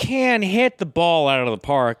 Can hit the ball out of the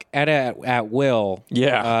park at will.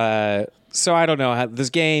 Yeah. So I don't know. This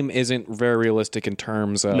game isn't very realistic in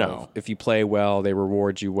terms of if you play well, they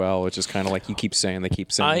reward you well. It's just kind of like you keep saying, they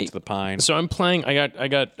keep sending to the pine. So I'm playing. I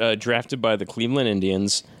got drafted by the Cleveland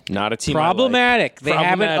Indians. Not a team. Problematic. They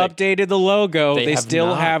haven't updated the logo. They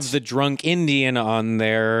still have the drunk Indian on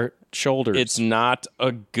their shoulders. It's not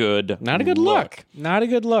a good look. Not a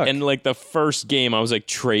good look. And like the first game, I was like,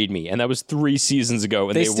 trade me. And that was 3 seasons ago,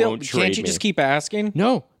 and they won't trade me. Can't you just keep asking?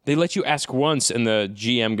 No. They let you ask once, and the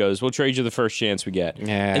GM goes, we'll trade you the first chance we get.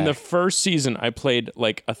 Yeah. In the first season, I played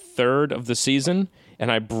like a third of the season,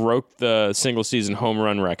 and I broke the single season home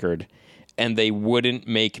run record, and they wouldn't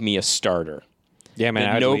make me a starter. Yeah,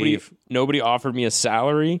 man, nobody offered me a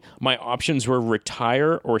salary. My options were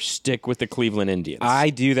retire or stick with the Cleveland Indians. I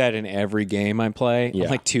do that in every game I play. Yeah.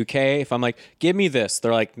 I'm like 2K. If I'm like, give me this,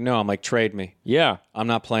 they're like, no. I'm like, trade me. Yeah. I'm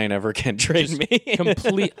not playing ever again. Trade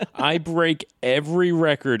me. I break every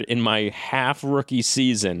record in my half rookie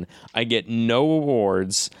season. I get no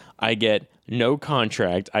awards. I get no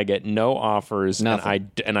contract. I get no offers.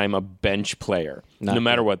 Nothing. And I'm a bench player. Nothing. No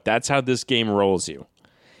matter what. That's how this game rolls you.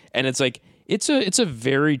 And it's like, it's a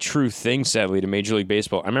very true thing, sadly, to Major League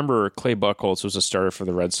Baseball. I remember Clay Buchholz was a starter for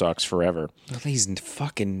the Red Sox forever. All these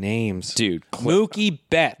fucking names. Dude. Mookie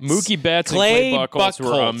Betts. Clay and Clay Buchholz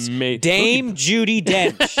were amazing. Dame Judi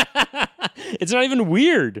Dench. It's not even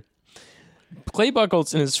weird. Clay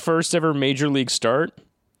Buchholz, in his first ever Major League start,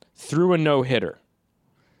 threw a no-hitter.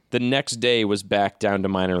 The next day was back down to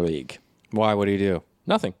minor league. Why? What do you do?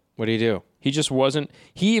 Nothing. What do you do? He just wasn't.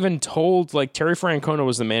 He even told, like, Terry Francona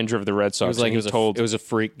was the manager of the Red Sox. It was a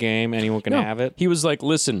freak game. Anyone can have it. He was like,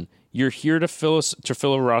 listen, you're here to fill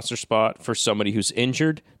a roster spot for somebody who's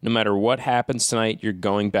injured. No matter what happens tonight, you're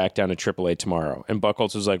going back down to AAA tomorrow. And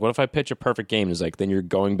Buchholz was like, what if I pitch a perfect game? He's like, then you're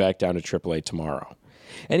going back down to AAA tomorrow.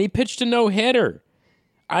 And he pitched a no-hitter.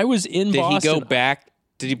 I was in Boston. Did he go back?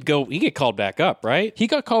 He get called back up, right? He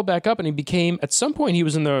got called back up, and he became, at some point, he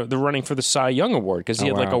was in the running for the Cy Young Award because he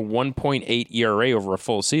had like a 1.8 ERA over a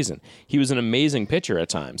full season. He was an amazing pitcher at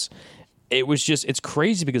times. It was just, it's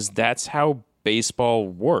crazy because that's how baseball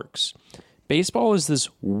works. Baseball is this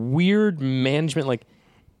weird management, like,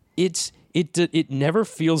 it never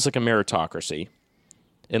feels like a meritocracy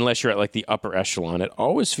unless you're at like the upper echelon. It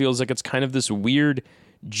always feels like it's kind of this weird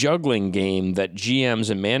juggling game that GMs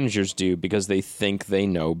and managers do because they think they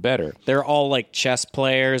know better. They're all like chess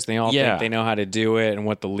players. They all Yeah. think they know how to do it and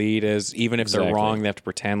what the lead is. Even if they're wrong, they have to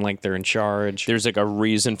pretend like they're in charge. There's like a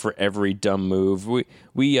reason for every dumb move.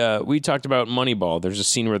 We talked about Moneyball. There's a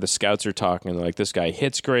scene where the scouts are talking. They're like, this guy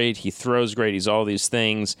hits great, he throws great, he's all these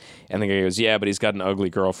things. And the guy goes, yeah, but he's got an ugly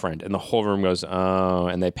girlfriend. And the whole room goes, oh,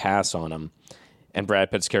 and they pass on him. And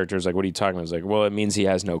Brad Pitt's character is like, what are you talking about? He's like, well, it means he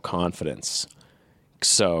has no confidence.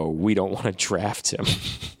 So we don't want to draft him.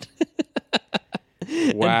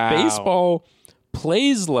 Wow. And baseball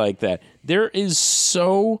plays like that. There is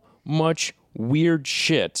so much weird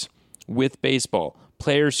shit with baseball.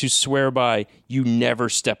 Players who swear by, you never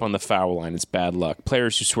step on the foul line, it's bad luck.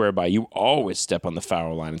 Players who swear by, you always step on the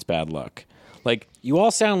foul line, it's bad luck. Like, you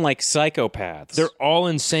all sound like psychopaths. they're all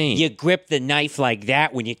insane. You grip the knife like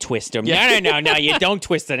that when you twist them. Yeah. No, you don't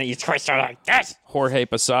twist it. You twist it like this. Jorge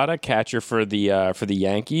Posada, catcher for the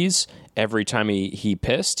Yankees, every time he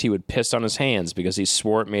pissed, he would piss on his hands because he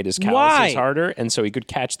swore it made his calluses harder, and so he could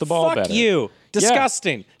catch the ball better. Fuck you.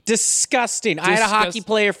 Disgusting. Disgusting. I had a hockey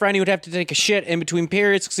player friend who would have to take a shit in between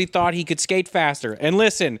periods because he thought he could skate faster. And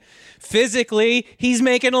listen, physically, he's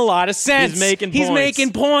making a lot of sense. He's making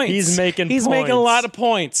points. He's making a lot of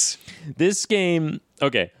points. This game,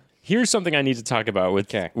 okay, here's something I need to talk about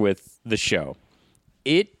with the show.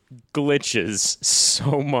 It glitches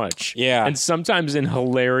so much. Yeah. And sometimes in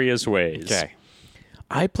hilarious ways. Okay.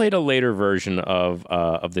 I played a later version of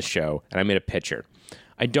the show, and I made a pitcher.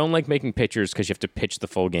 I don't like making pitchers because you have to pitch the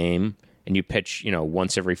full game, and you pitch,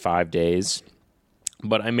 once every 5 days.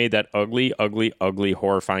 But I made that ugly, ugly, ugly,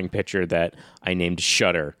 horrifying pitcher that I named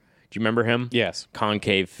Shudder. Do you remember him? Yes.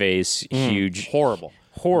 Concave face, huge. Horrible.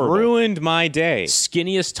 Horrible. Ruined my day.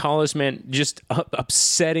 Skinniest, tallest man, just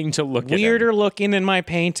upsetting to look at. Weirder looking than my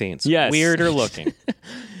paintings. Yes. Weirder looking.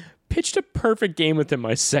 Pitched a perfect game with him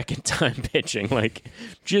my second time pitching. Like,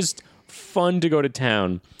 just fun to go to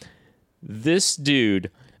town. This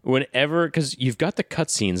dude, whenever, because you've got the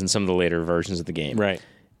cutscenes in some of the later versions of the game. Right.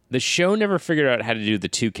 The show never figured out how to do the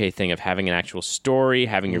 2K thing of having an actual story,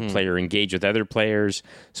 having your player engage with other players.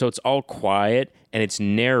 So it's all quiet and it's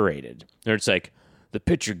narrated. Or it's like, the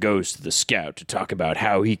pitcher goes to the scout to talk about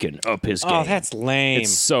how he can up his game. Oh, that's lame.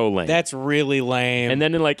 It's so lame. That's really lame. And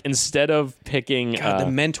then, instead of picking... God, the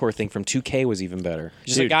mentor thing from 2K was even better.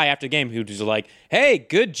 Just a guy after the game who was like, hey,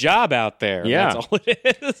 good job out there. Yeah. That's all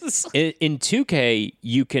it is. In 2K,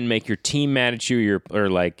 you can make your team mad at you,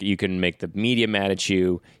 you can make the media mad at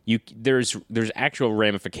you. There's actual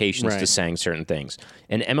ramifications to saying certain things.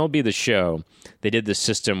 In MLB The Show, they did this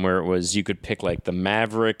system where it was you could pick like the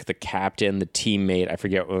Maverick, the captain, the teammate, I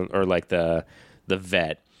forget, or like the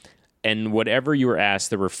vet. And whatever you were asked,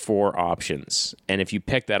 there were 4 options. And if you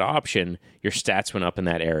picked that option, your stats went up in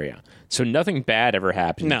that area. So nothing bad ever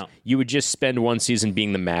happened. No. You would just spend one season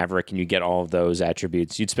being the Maverick and you get all of those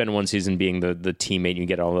attributes. You'd spend one season being the teammate and you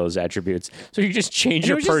get all those attributes. So you just change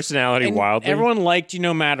your personality wildly. Everyone liked you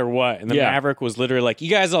no matter what. And the Maverick was literally like, you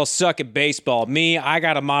guys all suck at baseball. Me, I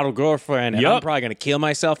got a model girlfriend and I'm probably going to kill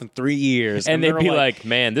myself in 3 years. And they'd be like,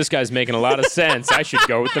 man, this guy's making a lot of sense. I should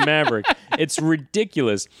go with the Maverick. It's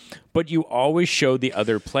ridiculous. But you always showed the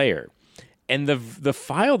other player. And the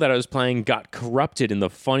file that I was playing got corrupted in the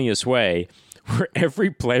funniest way, where every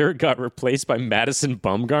player got replaced by Madison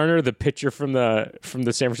Bumgarner, the pitcher from the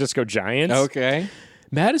San Francisco Giants. Okay.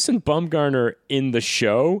 Madison Bumgarner in the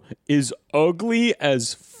show is ugly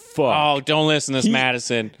as fuck. Oh, don't listen to this,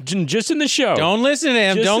 Madison. Just in the show. Don't listen to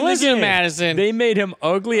him. Don't listen to Madison. They made him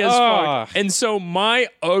ugly as fuck. And so my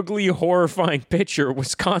ugly, horrifying pitcher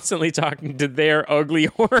was constantly talking to their ugly,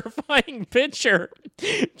 horrifying pitcher.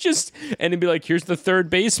 And it'd be like, here's the third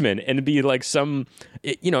baseman. And it'd be like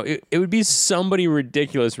it would be somebody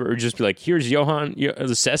ridiculous where it would just be like, here's Johan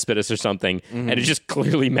Cespedes or something. And it's just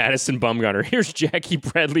clearly Madison Bumgarner. Here's Jackie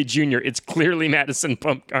Bradley Jr. It's clearly Madison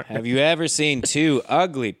Bumgarner. Have you ever seen 2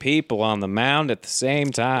 ugly people on the mound at the same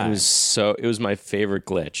time? It was my favorite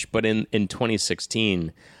glitch. But in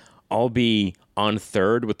 2016, I'll be on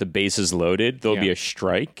third with the bases loaded. There'll be a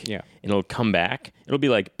strike. Yeah. And it'll come back. It'll be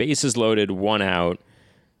like bases loaded, 1 out,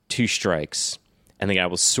 2 strikes. And the guy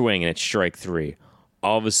will swing and it's strike 3.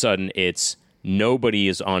 All of a sudden, it's nobody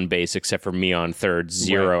is on base except for me on third,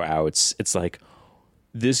 0 outs. It's like,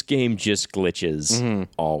 this game just glitches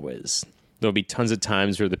always. There'll be tons of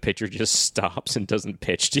times where the pitcher just stops and doesn't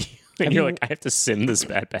pitch to you. And you're like, I have to sim this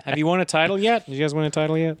bat back. Have you won a title yet? Did you guys win a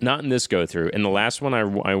title yet? Not in this go through. In the last one,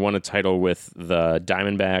 I won a title with the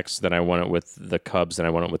Diamondbacks, then I won it with the Cubs, then I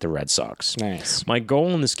won it with the Red Sox. Nice. My goal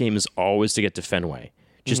in this game is always to get to Fenway.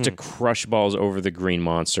 just to crush balls over the green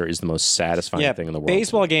monster is the most satisfying thing in the world.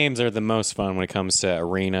 Baseball games are the most fun when it comes to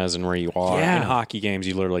arenas and where you are. Yeah. In hockey games,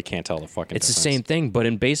 you literally can't tell the fucking It's difference. the same thing, but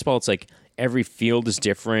in baseball, it's like every field is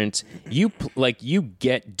different. You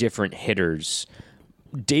get different hitters.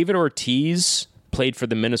 David Ortiz played for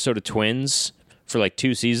the Minnesota Twins for like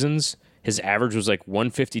 2 seasons. His average was like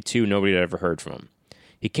 152. Nobody had ever heard from him.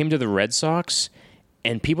 He came to the Red Sox,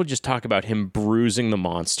 and people just talk about him bruising the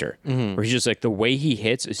monster. Where he's just like, the way he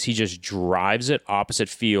hits is he just drives it opposite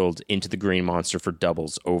field into the green monster for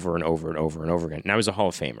doubles over and over and over and over again. Now he's a Hall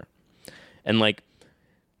of Famer. And like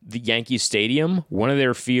the Yankee Stadium, one of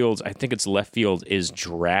their fields, I think it's left field, is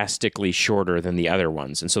drastically shorter than the other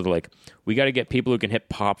ones. And so they're like, we got to get people who can hit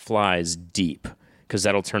pop flies deep because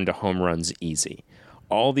that'll turn to home runs easy.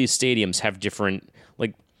 All these stadiums have different,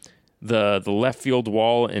 like, the left field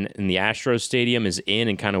wall in the Astros stadium is in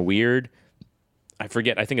and kind of weird. I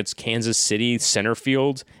forget. I think it's Kansas City center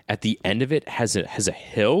field. At the end of it has a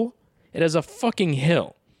hill. It has a fucking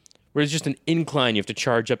hill. Where it's just an incline you have to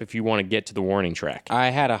charge up if you want to get to the warning track. I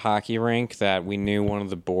had a hockey rink that we knew one of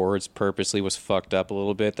the boards purposely was fucked up a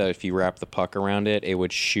little bit, that if you wrap the puck around it, it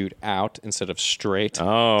would shoot out instead of straight.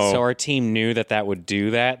 Oh. So our team knew that would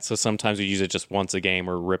do that. So sometimes we'd use it just once a game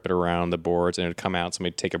or rip it around the boards and it would come out.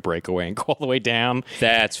 Somebody'd take a breakaway and go all the way down.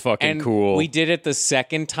 That's fucking And cool. we did it the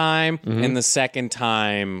second time. And the second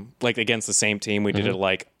time, like against the same team, we did it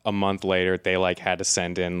like a month later. They like had to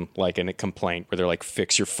send in like a complaint where they're like,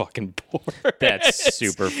 fix your fucking board. That's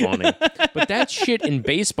super funny. But that shit in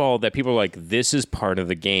baseball that people are like, this is part of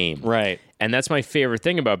the game. Right. And that's my favorite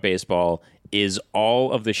thing about baseball is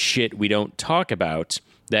all of the shit we don't talk about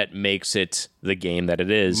that makes it the game that it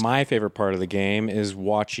is. My favorite part of the game is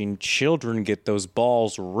watching children get those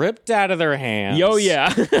balls ripped out of their hands. Oh,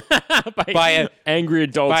 yeah. by angry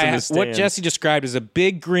adults in the stands. What Jesse described as a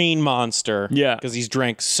big green monster. Yeah. Because he's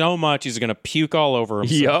drank so much, he's going to puke all over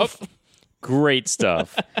himself. Yup. Great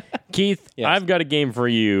stuff. Keith, Yes. I've got a game for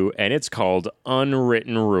you, and it's called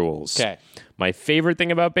Unwritten Rules. Okay. My favorite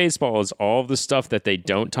thing about baseball is all of the stuff that they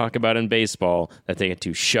don't talk about in baseball that they get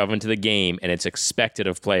to shove into the game, and it's expected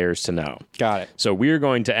of players to know. Got it. So we're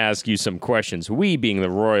going to ask you some questions, we being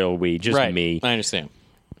the royal we, just Right. me, I understand.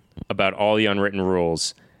 about all the unwritten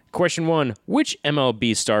rules. Question 1, which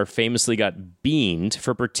MLB star famously got beaned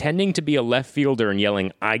for pretending to be a left fielder and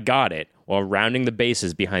yelling, "I got it," while rounding the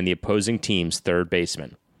bases behind the opposing team's third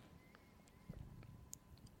baseman?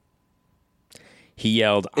 He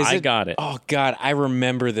yelled, "I got it." Oh God, I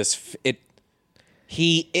remember this.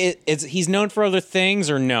 He's known for other things,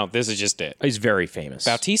 or no? This is just it. He's very famous.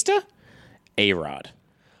 Bautista? A-Rod.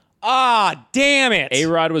 Ah, damn it!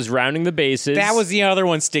 A-Rod was rounding the bases. That was the other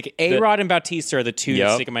one sticking. A-Rod and Bautista are the two that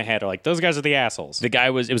Yup. stick in my head. Are like, those guys are the assholes.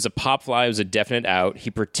 It was a pop fly. It was a definite out.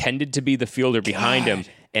 He pretended to be the fielder behind him.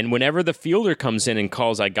 And whenever the fielder comes in and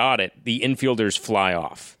calls, "I got it," the infielders fly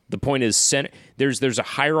off. The point is, there's a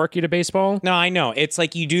hierarchy to baseball. No, I know. It's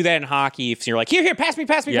like you do that in hockey if you're like, here, pass me,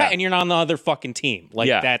 Yeah. and you're not on the other fucking team. Like,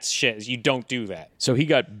 Yeah. that's shit. You don't do that. So he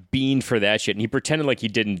got beaned for that shit, and he pretended like he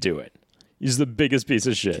didn't do it. He's the biggest piece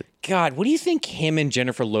of shit. God, what do you think him and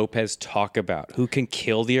Jennifer Lopez talk about? Who can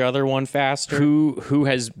kill the other one faster? Who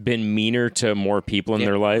has been meaner to more people in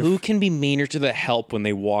their life? Who can be meaner to the help when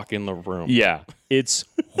they walk in the room? Yeah, it's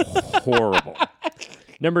horrible.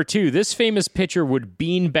 Number 2, this famous pitcher would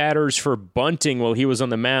bean batters for bunting while he was on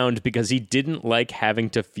the mound because he didn't like having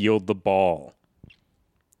to field the ball.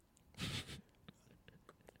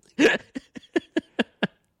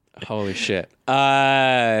 Holy shit.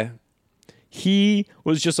 He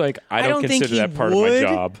was just like, I don't think consider he that part of my would.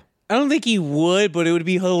 job. I don't think he would, but it would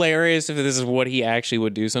be hilarious if this is what he actually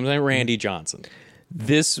would do. Sometimes Randy Johnson.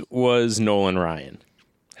 This was Nolan Ryan.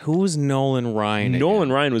 Who was Nolan Ryan?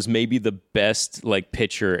 Nolan Ryan was maybe the best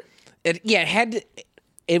pitcher.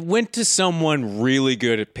 It went to someone really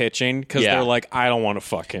good at pitching because Yeah. they're like, I don't want to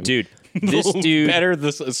fuck him. Dude, this dude better.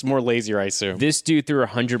 This is more lazier, I assume. This dude threw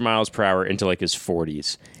 100 miles per hour into his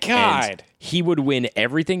 40s. God. And he would win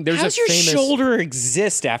everything. There's How does a your famous shoulder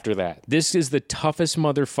exist after that? This is the toughest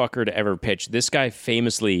motherfucker to ever pitch. This guy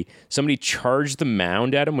famously, somebody charged the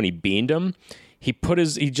mound at him when he beaned him. He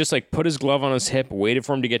just put his glove on his hip, waited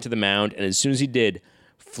for him to get to the mound, and as soon as he did,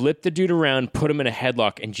 flipped the dude around, put him in a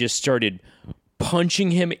headlock, and just started punching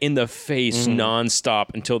him in the face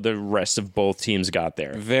nonstop until the rest of both teams got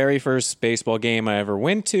there. Very first baseball game I ever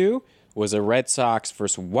went to was a Red Sox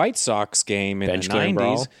versus White Sox game in Bench the clearing 90s,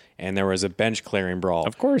 brawl. and there was a bench clearing brawl.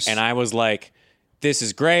 Of course. And I was like, this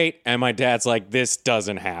is great. And my dad's like, this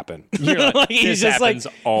doesn't happen. You're like, like, this happens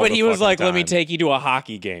all but the he was fucking like, let time. me take you to a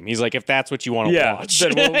hockey game. He's like, if that's what you want to watch.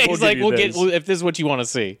 then we'll He's give like, you this. if this is what you want to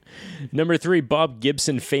see. Number 3, Bob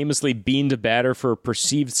Gibson famously beaned a batter for a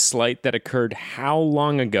perceived slight that occurred how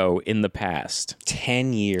long ago in the past?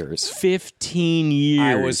 10 years. 15 years.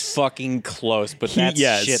 I was fucking close, but that's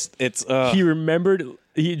shit. It's He remembered.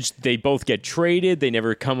 They both get traded. They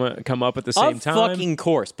never come up at the same time. Fucking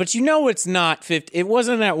course. But it's not 50. It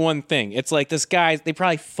wasn't that one thing. It's like this guy, they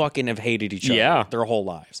probably fucking have hated each other their whole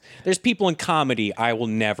lives. There's people in comedy I will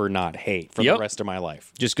never not hate for the rest of my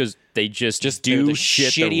life. Just because they just they're do the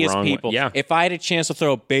shit the shittiest wrong people. way. Yeah. If I had a chance to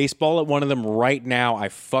throw a baseball at one of them right now, I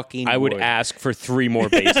would ask for 3 more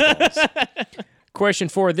baseballs. Question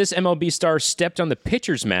 4. This MLB star stepped on the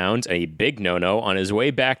pitcher's mound, a big no-no, on his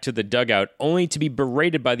way back to the dugout, only to be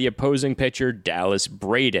berated by the opposing pitcher, Dallas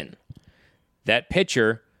Braden. That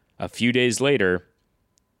pitcher, a few days later,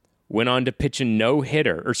 went on to pitch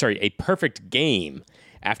a perfect game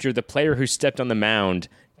after the player who stepped on the mound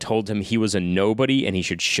told him he was a nobody and he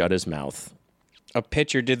should shut his mouth. A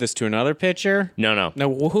pitcher did this to another pitcher? No.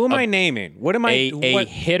 No, who am I naming? What am I? A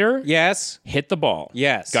hitter Yes. hit the ball.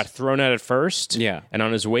 Yes. Got thrown out at first. Yeah. And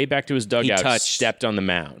on his way back to his dugout, stepped on the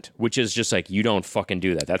mound, which is just like, you don't fucking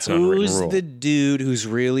do that. That's an unwritten rule. Who's the dude who's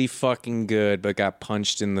really fucking good but got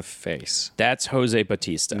punched in the face? That's Jose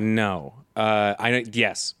Bautista. No.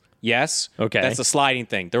 Yes. Okay. That's a sliding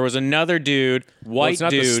thing. There was another dude, white it's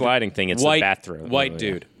not dude. the sliding thing. It's the bat throw. White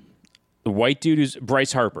dude. The white dude is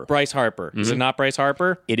Bryce Harper. Bryce Harper. Is it not Bryce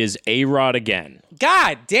Harper? It is A-Rod again.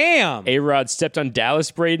 God damn. A-Rod stepped on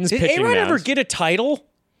Dallas Braden's Did pitching A-Rod mound. ever get a title?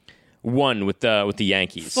 Won with the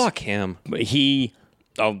Yankees. Fuck him. But he...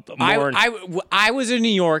 I was in New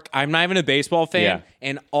York. I'm not even a baseball fan. Yeah.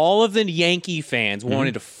 And all of the Yankee fans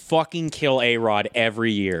wanted to fucking kill A-Rod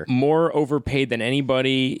every year. More overpaid than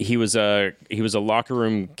anybody. He was a locker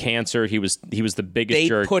room cancer. He was the biggest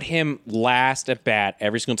jerk. They put him last at bat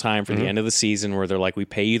every single time for the end of the season where they're like, we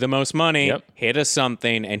pay you the most money, hit us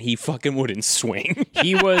something, and he fucking wouldn't swing.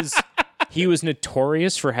 He was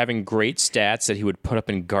notorious for having great stats that he would put up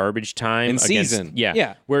in garbage time. In season.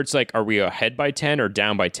 Yeah. Where it's like, are we ahead by 10 or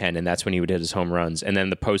down by 10? And that's when he would hit his home runs. And then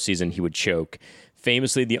the postseason, he would choke.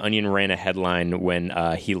 Famously, The Onion ran a headline when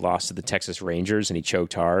he lost to the Texas Rangers and he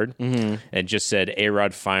choked hard. Mm-hmm. And just said,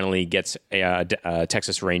 A-Rod finally gets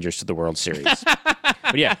Texas Rangers to the World Series.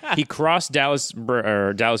 But yeah, he crossed Dallas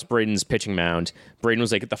Braden's pitching mound. Braden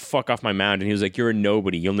was like, get the fuck off my mound. And he was like, you're a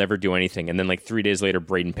nobody. You'll never do anything. And then like 3 days later,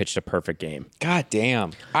 Braden pitched a perfect game. God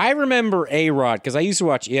damn. I remember A-Rod because I used to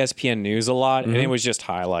watch ESPN News a lot, and it was just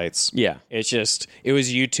highlights. Yeah. It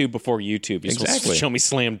was YouTube before YouTube. You supposed to show me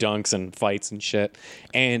slam dunks and fights and shit.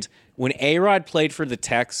 And when A-Rod played for the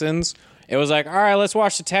Texans, it was like, all right, let's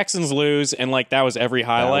watch the Texans lose. And like, that was every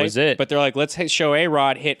highlight. That was it. But they're like, let's show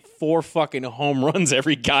A-Rod hit 4 fucking home runs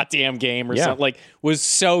every goddamn game or something. Like, was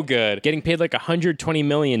so good. Getting paid like $120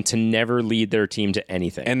 million to never lead their team to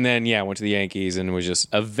anything. And then, went to the Yankees and was just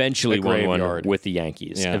eventually won one with the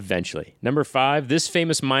Yankees. Yeah. Eventually. Number 5, this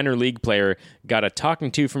famous minor league player got a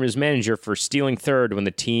talking to from his manager for stealing third when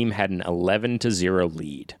the team had an 11-0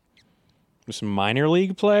 lead. This minor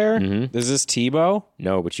league player? Mm-hmm. Is this Tebow?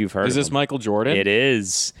 No, but you've heard Is of this him. Michael Jordan? It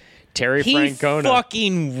is. Terry Francona. He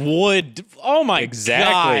fucking would. Oh my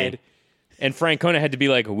God. And Francona had to be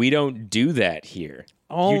like, we don't do that here.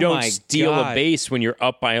 Oh you don't my steal God. a base when you're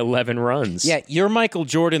up by 11 runs. Yeah, you're Michael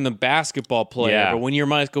Jordan, the basketball player, Yeah. but when you're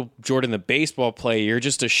Michael Jordan, the baseball player, you're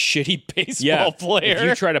just a shitty baseball player. If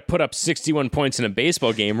you try to put up 61 points in a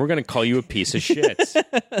baseball game, we're going to call you a piece of shit.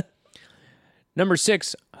 Number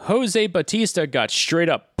 6, Jose Bautista got straight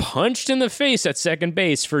up punched in the face at second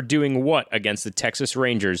base for doing what against the Texas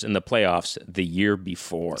Rangers in the playoffs the year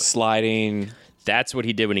before? Sliding. That's what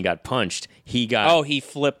he did when he got punched. He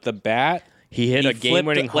flipped the bat? He hit a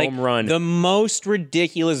game-winning home run. The most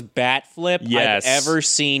ridiculous bat flip I've ever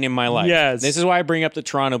seen in my life. Yes. This is why I bring up the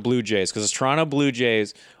Toronto Blue Jays, because the Toronto Blue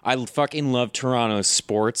Jays, I fucking love Toronto's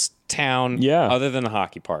sports town, other than the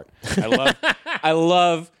hockey part. I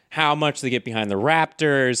love how much they get behind the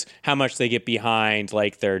Raptors, how much they get behind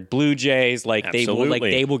like their Blue Jays, they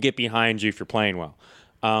will get behind you if you're playing well.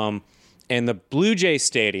 And the Blue Jays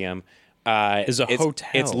stadium is a hotel.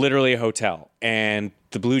 It's literally a hotel, and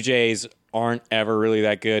the Blue Jays aren't ever really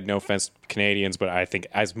that good. No offense to Canadians, but I think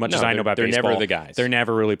as much as I know about they're baseball, never the guys. They're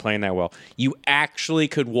never really playing that well. You actually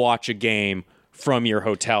could watch a game from your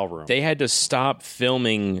hotel room. They had to stop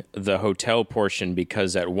filming the hotel portion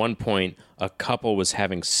because at one point a couple was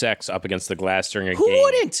having sex up against the glass during a game. Who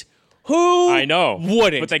wouldn't? Who I know.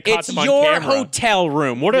 wouldn't? But they caught it's them on your camera. hotel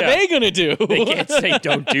room. What are they going to do? They can't say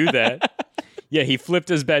don't do that. Yeah, he flipped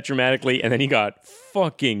his bat dramatically, and then he got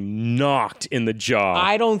fucking knocked in the jaw.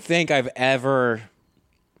 I don't think I've ever...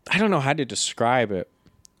 I don't know how to describe it.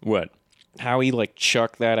 What? How he, like,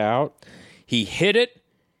 chucked that out. He hit it,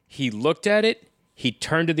 he looked at it, he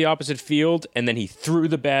turned to the opposite field, and then he threw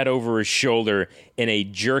the bat over his shoulder in a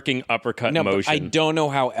jerking uppercut No, motion. but I don't know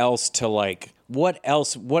how else to, like... What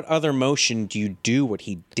other motion do you do what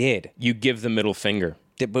he did? You give the middle finger.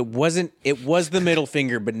 But it was the middle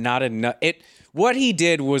finger, but not enough. What he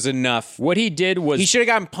did was enough. What he did was... He should have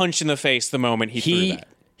gotten punched in the face the moment he threw that.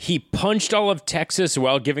 He punched all of Texas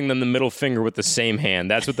while giving them the middle finger with the same hand.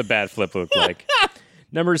 That's what the bat flip looked like.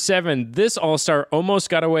 Number 7, this All-Star almost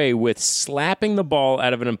got away with slapping the ball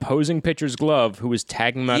out of an opposing pitcher's glove who was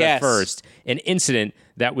tagging him out at first, an incident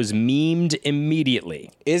that was memed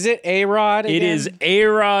immediately. Is it A-Rod again? It is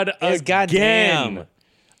A-Rod again. Goddamn.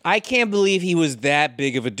 I can't believe he was that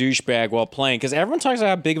big of a douchebag while playing, because everyone talks about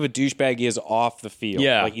how big of a douchebag he is off the field.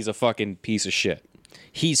 Yeah. Like he's a fucking piece of shit.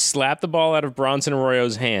 He slapped the ball out of Bronson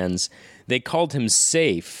Arroyo's hands. They called him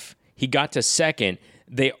safe. He got to second.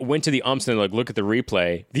 They went to the umps and they're like, look at the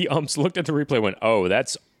replay. The umps looked at the replay and went, oh,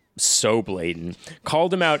 that's so blatant.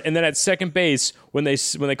 Called him out. And then at second base, when they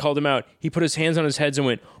called him out, he put his hands on his head and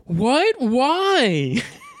went, what? Why?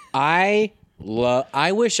 I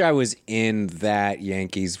wish I was in that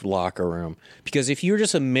Yankees locker room, because if you were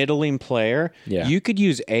just a middling player, you could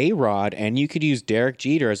use A-Rod and you could use Derek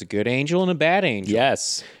Jeter as a good angel and a bad angel.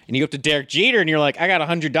 Yes. And you go up to Derek Jeter and you're like, I got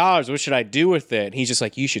 $100. What should I do with it? And he's just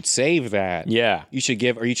like, you should save that. Yeah. You should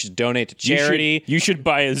give, or you should donate to charity. You should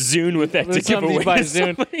buy a Zune with that to give away to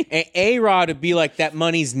somebody. And A-Rod would be like, that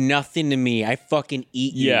money's nothing to me. I fucking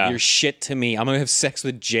eat you. Yeah. You're shit to me. I'm going to have sex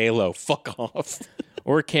with J-Lo. Fuck off.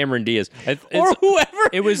 Or Cameron Diaz. Or whoever.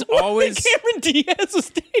 It was always... Cameron Diaz was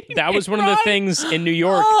dating. That was one of the things in New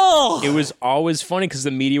York. Oh. It was always funny because the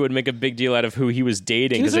media would make a big deal out of who he was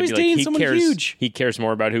dating. He was always dating someone huge. He cares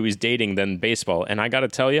more about who he's dating than baseball. And I got to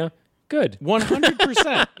tell you, good.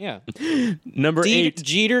 100%. Yeah. Number 8.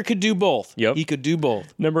 Jeter could do both. Yep. He could do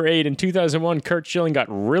both. Number 8. In 2001, Curt Schilling got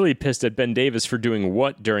really pissed at Ben Davis for doing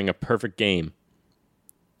what during a perfect game?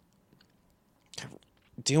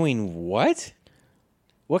 Doing what?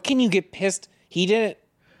 What can you get pissed? He didn't.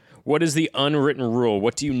 What is the unwritten rule?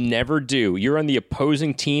 What do you never do? You're on the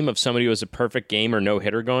opposing team of somebody who has a perfect game or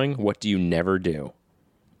no-hitter going. What do you never do?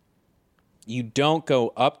 You don't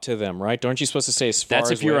go up to them, right? Aren't you supposed to say as far as...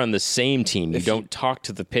 That's if you're on the same team. You don't talk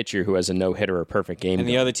to the pitcher who has a no-hitter or perfect game. And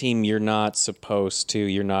the other team, you're not supposed to.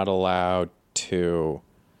 You're not allowed to.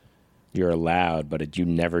 You're allowed, but you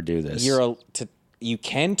never do this. You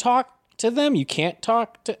can talk to them. You can't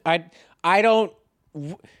talk to... I don't...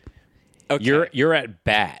 Okay. You're at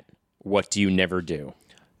bat. What do you never do?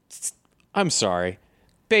 I'm sorry.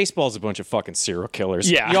 Baseball's a bunch of fucking serial killers.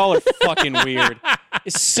 Yeah. Y'all are fucking weird.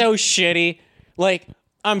 It's so shitty. Like,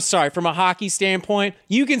 I'm sorry. From a hockey standpoint,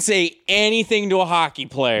 you can say anything to a hockey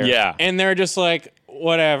player. Yeah. And they're just like,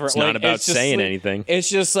 whatever. It's not about saying anything. It's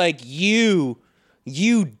just like, you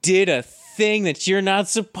did a thing that you're not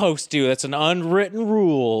supposed to. That's an unwritten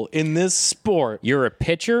rule in this sport. You're a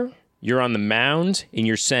pitcher. You're on the mound, and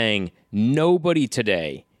you're saying, nobody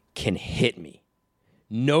today can hit me.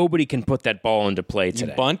 Nobody can put that ball into play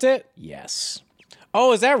today. You bunt it? Yes.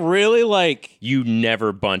 Oh, is that really like... You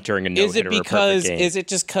never bunt during a no-hitter or a perfect game. Is it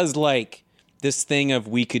just because, like, this thing of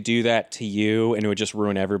we could do that to you and it would just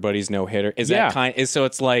ruin everybody's no-hitter? Is that kind... So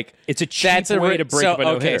it's like... It's a cheap way to break up a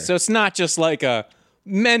no-hitter. Okay, so it's not just like a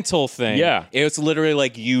mental thing. Yeah. It's literally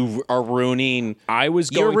like you are ruining...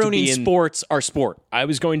 You're ruining sports, our sport. I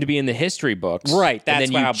was going to be in the history books. Right. That's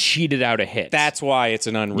and then you cheated out a hit. That's why it's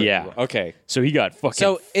an unwritten rule. Okay. So he got fucking...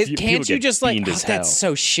 So can't you just like... Oh, that's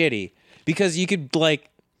so shitty. Because you could like...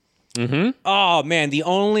 Mm-hmm. Oh, man. The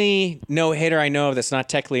only no-hitter I know of that's not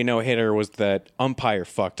technically a no-hitter was that umpire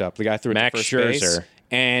fucked up. The guy threw it to first base.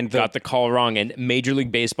 And got the call wrong, and Major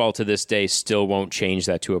League Baseball to this day still won't change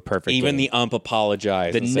that to a perfect Even game. the ump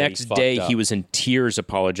apologized. The next day, he was in tears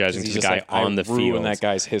apologizing to the guy on the field. That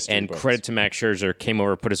guy's history and books. Credit to Max Scherzer, came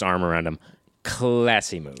over, put his arm around him.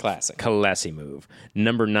 Classy move. Classy move.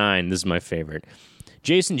 Number 9, this is my favorite.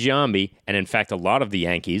 Jason Giambi, and in fact a lot of the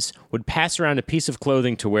Yankees, would pass around a piece of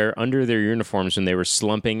clothing to wear under their uniforms when they were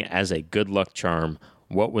slumping as a good luck charm.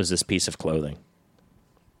 What was this piece of clothing?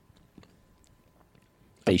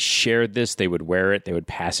 They shared this. They would wear it. They would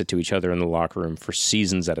pass it to each other in the locker room for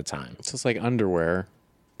seasons at a time. It's just like underwear,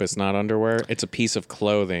 but it's not underwear. It's a piece of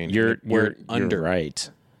clothing. You're right.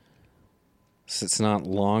 So it's not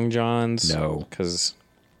long johns? No. Because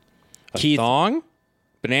Keith, thong?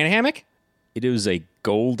 Banana hammock? It was a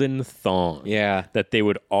golden thong. Yeah. That they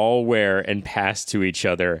would all wear and pass to each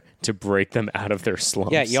other to break them out of their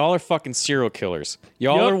slumps. Yeah, y'all are fucking serial killers.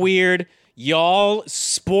 Y'all are weird. Y'all,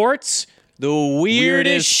 sports, the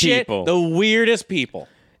weirdest shit. people. The weirdest people.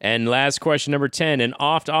 And last question, number 10, an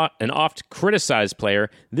oft criticized player.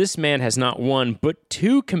 This man has not one, but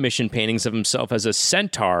 2 commission paintings of himself as a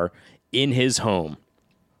centaur in his home.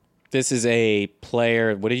 This is a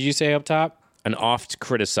player. What did you say up top? An oft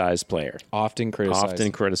criticized player. Often criticized.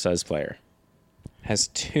 Often criticized player. Has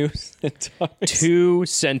 2 centaurs. 2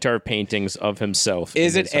 centaur paintings of himself.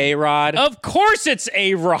 Is it A-Rod? Of course it's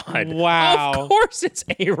A-Rod. Wow. Of course it's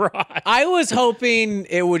A-Rod. I was hoping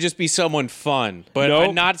it would just be someone fun, but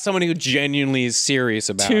Nope. not someone who genuinely is serious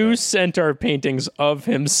about 2 it. centaur paintings of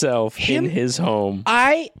himself in his home.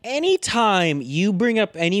 Anytime you bring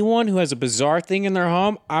up anyone who has a bizarre thing in their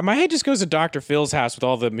home, my head just goes to Dr. Phil's house with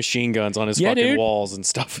all the machine guns on his fucking dude. walls and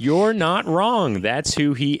stuff. You're not wrong. That's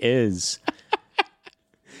who he is.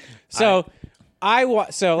 So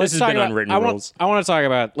let's has talk been about Unwritten I want Rules. to talk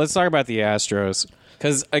about the Astros,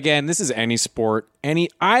 because again, this is any sport.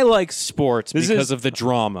 I like sports because of the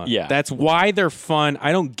drama. Yeah. That's why they're fun.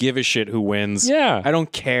 I don't give a shit who wins. Yeah. I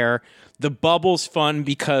don't care. The bubble's fun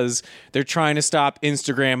because they're trying to stop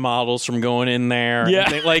Instagram models from going in there.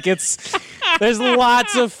 Yeah. There's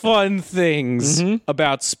lots of fun things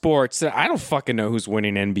about sports that I don't fucking know who's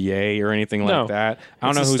winning NBA or anything like that. I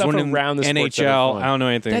don't know who's winning around the sports that are NHL. fun. I don't know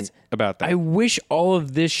anything about that. I wish all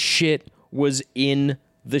of this shit was in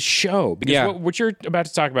the show, because what you're about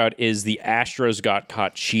to talk about is the Astros got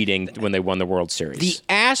caught cheating when they won the World Series.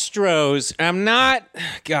 The Astros, I'm not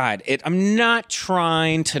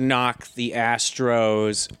trying to knock the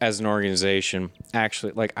Astros as an organization.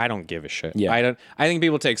 Actually, I don't give a shit. Yeah. I think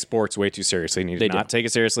people take sports way too seriously. They need to not take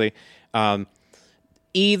it seriously.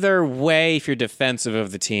 Either way, if you're defensive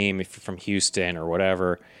of the team, if you're from Houston or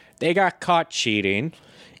whatever, they got caught cheating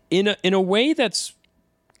in a way that's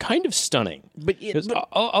kind of stunning. But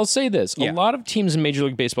I'll say this. A lot of teams in Major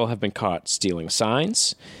League Baseball have been caught stealing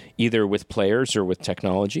signs, either with players or with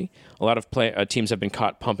technology. A lot of teams have been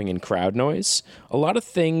caught pumping in crowd noise. A lot of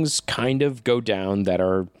things kind of go down that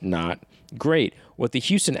are not great. What the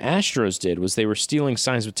Houston Astros did was they were stealing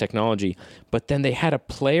signs with technology, but then they had a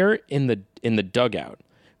player in the dugout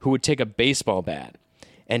who would take a baseball bat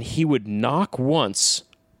and he would knock once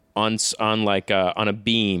on a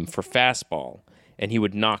beam for fastball, and he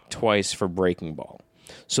would knock twice for breaking ball.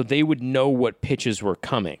 So they would know what pitches were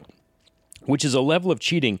coming, which is a level of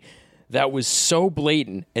cheating that was so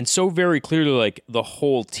blatant and so very clearly the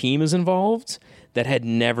whole team is involved that had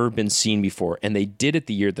never been seen before. And they did it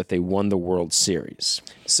the year that they won the World Series.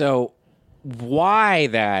 So why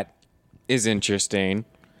that is interesting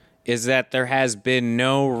is that there has been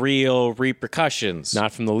no real repercussions.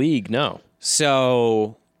 Not from the league, no.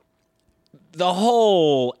 So the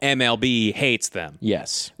whole MLB hates them.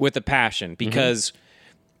 Yes. With a passion, because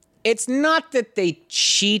it's not that they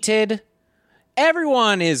cheated.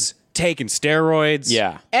 Everyone is taking steroids.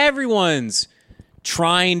 Yeah. Everyone's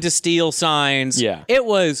trying to steal signs. Yeah. It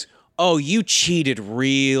was, you cheated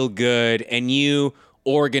real good and you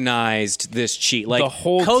organized this cheat. The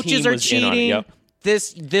whole coaches team are was in on it, cheating. yep.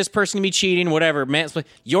 This person can be cheating, whatever. Man,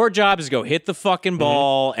 your job is to go hit the fucking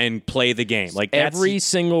ball and play the game. Every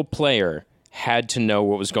single player had to know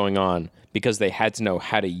what was going on, because they had to know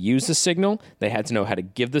how to use the signal. They had to know how to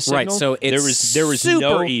give the signal. Right, so it's there was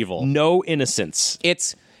super evil. No innocence.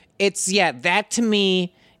 It's that to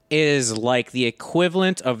me is like the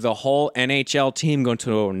equivalent of the whole NHL team going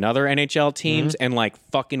to another NHL teams and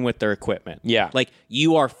fucking with their equipment. Yeah.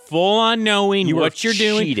 You are full on knowing what you're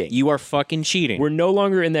cheating. doing. You are fucking cheating. We're no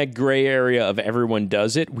longer in that gray area of everyone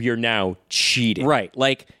does it. We are now cheating. Right.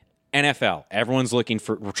 NFL, everyone's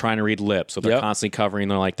we're trying to read lips, so they're constantly covering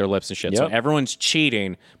their lips and shit. So everyone's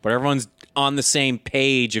cheating, but everyone's on the same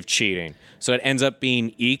page of cheating. So it ends up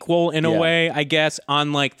being equal in a way, I guess,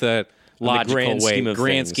 on the logical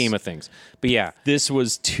grand scheme of things. But yeah, this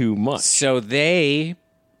was too much. So they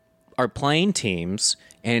are playing teams,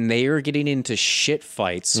 and they are getting into shit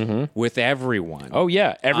fights with everyone. Oh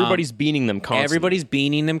yeah, everybody's beating them constantly. Everybody's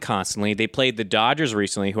beating them constantly. They played the Dodgers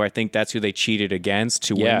recently, who I think that's who they cheated against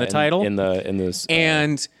to win the title in this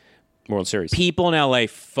World Series. People in LA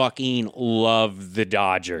fucking love the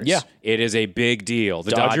Dodgers. Yeah, it is a big deal.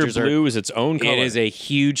 The Dodger Dodgers blue is its own color. It is a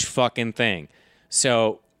huge fucking thing.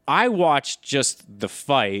 So I watched just the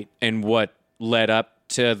fight and what led up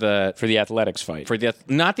to for the Athletics fight.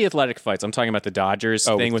 Not the Athletic fights. I'm talking about the Dodgers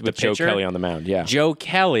thing with the pitcher. Joe Kelly on the mound. Yeah, Joe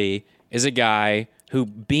Kelly is a guy who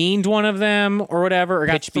beaned one of them or whatever, or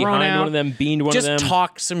got thrown behind out. one of them, beaned one of them, just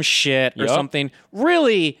talked some shit or something.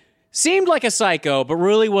 Really seemed like a psycho, but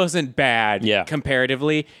really wasn't bad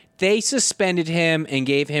comparatively. They suspended him and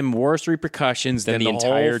gave him worse repercussions than the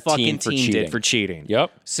entire whole fucking team did for cheating.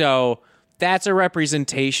 Yep. So that's a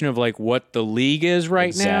representation of like what the league is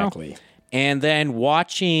right now. Exactly. And then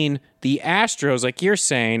watching the Astros, like you're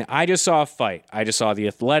saying, I just saw a fight. I just saw the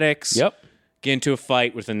Athletics get into a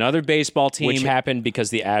fight with another baseball team. Which happened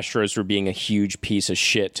because the Astros were being a huge piece of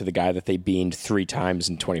shit to the guy that they beamed 3 times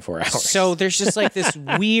in 24 hours. So there's just like this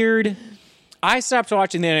weird... I stopped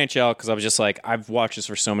watching the NHL because I was just like, I've watched this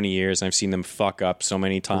for so many years and I've seen them fuck up so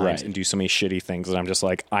many times and do so many shitty things that I'm just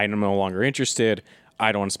like, I'm no longer interested.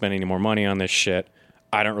 I don't want to spend any more money on this shit.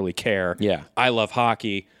 I don't really care. Yeah. I love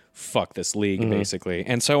hockey. Fuck this league, basically.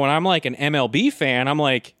 And so when I'm like an MLB fan, I'm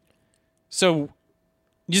like, so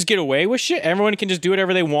you just get away with shit? Everyone can just do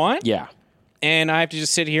whatever they want? Yeah. And I have to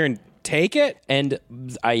just sit here and take it? And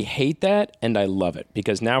I hate that, and I love it,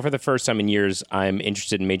 because now for the first time in years, I'm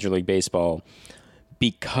interested in Major League Baseball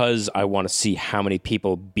because I want to see how many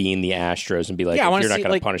people being the Astros and be like, if you're not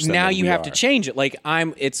going to punish them, now then you we have are. to change it. Like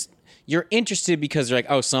you're interested because they're like,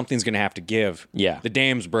 oh, something's going to have to give. Yeah. The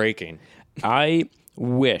dam's breaking. I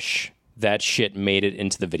wish that shit made it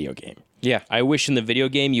into the video game. Yeah. I wish in the video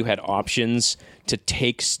game you had options to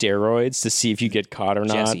take steroids to see if you get caught or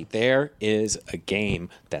not. Jesse, there is a game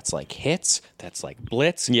that's like Hits, that's like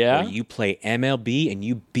Blitz, where you play MLB and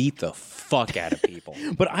you beat the fuck out of people.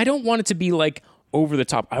 But I don't want it to be like over the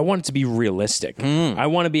top. I want it to be realistic. I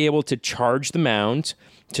want to be able to charge the mound,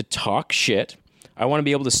 to talk shit. I want to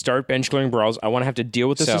be able to start bench clearing brawls. I want to have to deal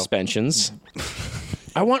with the suspensions.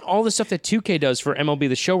 I want all the stuff that 2K does for MLB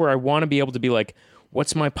The Show, where I want to be able to be like,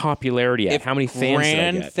 what's my popularity at? How many fans did I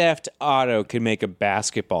get? Grand Theft Auto could make a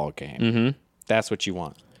basketball game. That's what you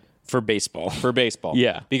want. For baseball. For baseball.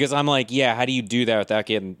 Yeah. Because I'm like, how do you do that without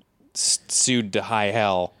getting sued to high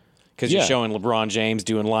hell? Because you're showing LeBron James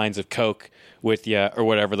doing lines of coke with you or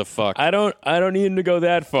whatever the fuck. I don't need him to go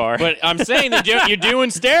that far. But I'm saying that you're doing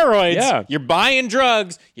steroids. Yeah. You're buying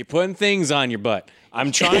drugs. You're putting things on your butt.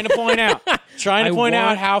 I'm trying to point out.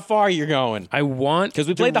 Out how far you're going. I want, because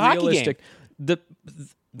we played the hockey game.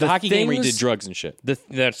 The hockey game where you did drugs and shit.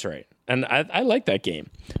 That's right. And I like that game.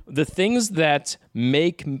 The things that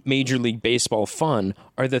make Major League Baseball fun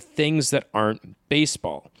are the things that aren't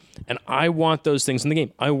baseball. And I want those things in the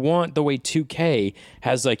game. I want the way 2K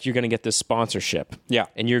has, like, you're going to get this sponsorship. Yeah.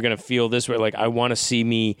 And you're going to feel this way. Like, I want to see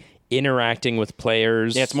me interacting with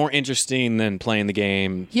players. Yeah, it's more interesting than playing the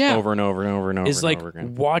game over and over and over and over it's and like over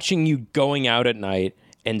again. Watching you going out at night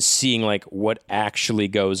and seeing, like, what actually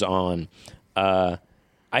goes on.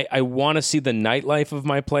 I want to see the nightlife of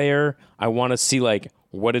my player. I want to see, like,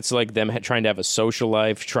 what it's like them trying to have a social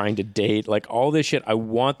life, trying to date, like all this shit. I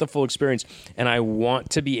want the full experience, and I want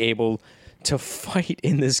to be able to fight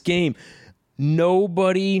in this game.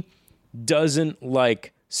 Nobody doesn't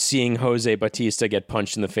like seeing Jose Bautista get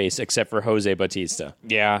punched in the face except for Jose Bautista.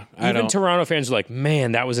 Yeah. Even Toronto fans are like,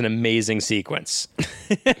 man, that was an amazing sequence.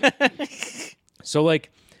 So,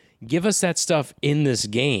 like, give us that stuff in this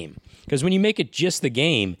game. Because when you make it just the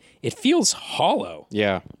game, it feels hollow.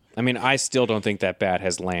 Yeah. I mean, I still don't think that bat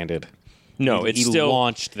has landed. No, he still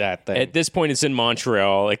launched that thing. At this point, it's in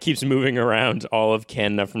Montreal. It keeps moving around all of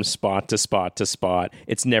Canada from spot to spot to spot.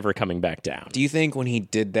 It's never coming back down. Do you think when he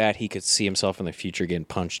did that, he could see himself in the future getting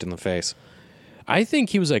punched in the face? I think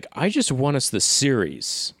he was like, I just want us the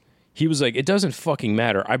series. He was like, it doesn't fucking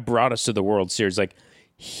matter. I brought us to the World Series. Like,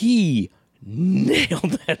 he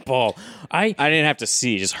nailed that ball. I didn't have to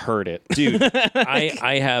see, just heard it. Dude,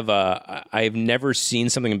 I've never seen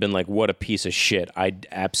something and been like, what a piece of shit. I'd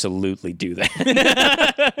absolutely do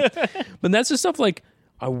that. But that's the stuff like,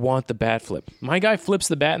 I want the bat flip. My guy flips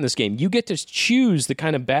the bat in this game. You get to choose the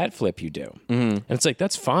kind of bat flip you do. And it's like,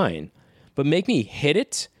 that's fine. But make me hit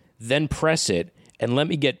it, then press it, and let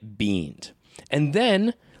me get beamed. And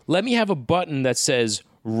then let me have a button that says,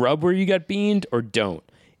 rub where you got beamed or don't.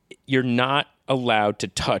 You're not allowed to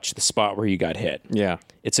touch the spot where you got hit. Yeah.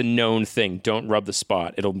 It's a known thing. Don't rub the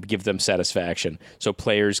spot. It'll give them satisfaction. So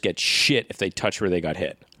players get shit if they touch where they got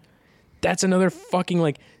hit. That's another fucking,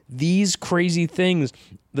 like, these crazy things,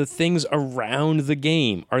 the things around the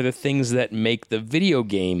game are the things that make the video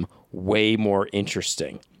game way more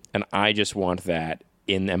interesting. And I just want that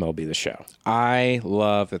in MLB The Show. I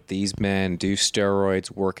love that these men do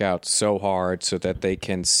steroids, work out so hard so that they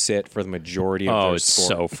can sit for the majority of their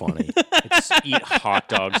sport. Oh, it's so funny. It's eat hot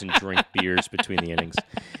dogs and drink beers between the innings.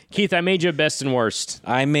 Keith, I made you a best and worst.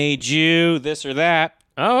 I made you this or that.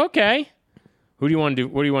 Oh, okay. Who do you want to do?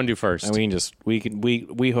 What do you want to do first? And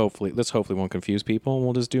we hopefully won't confuse people, and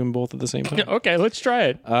we'll just do them both at the same time. Okay, let's try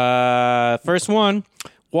it. First one,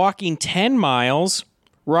 walking 10 miles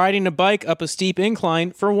riding a bike up a steep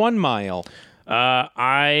incline for 1 mile.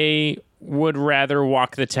 I would rather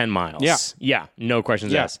walk the 10 miles. Yeah, no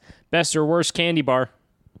questions asked. Best or worst candy bar?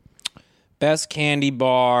 Best candy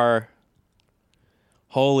bar.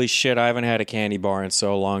 Holy shit, I haven't had a candy bar in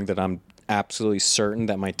so long that I'm absolutely certain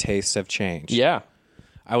that my tastes have changed. Yeah.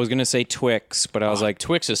 I was going to say Twix, but I was like...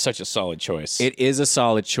 Twix is such a solid choice. It is a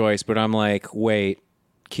solid choice, but I'm like, wait,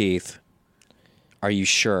 Keith, are you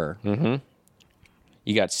sure? Mm-hmm.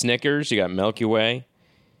 You got Snickers, you got Milky Way,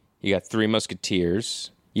 you got Three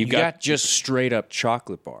Musketeers. You got just straight up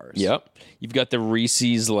chocolate bars. Yep. You've got the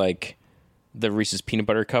Reese's, like, the Reese's Peanut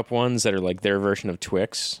Butter Cup ones that are like their version of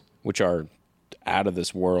Twix, which are out of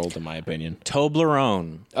this world, in my opinion.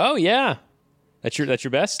 Toblerone. Oh, yeah. That's your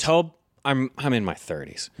best? I'm in my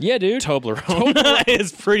 30s. Yeah, dude. Toblerone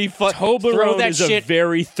is pretty fun. Toblerone is a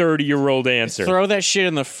very 30-year-old answer. Throw that shit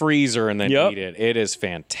in the freezer and then eat it. It is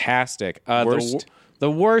fantastic. Worst? The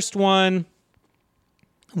worst one...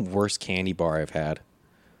 Worst candy bar I've had.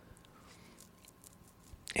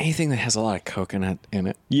 Anything that has a lot of coconut in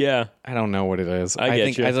it. Yeah. I don't know what it is. I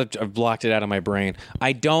get you. I've blocked it out of my brain.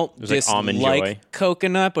 I don't Almond Joy. dislike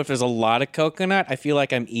coconut, but if there's a lot of coconut, I feel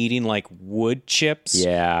like I'm eating like wood chips.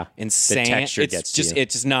 Yeah. And sand. The texture it's gets just you.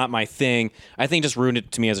 It's just not my thing. I think it just ruined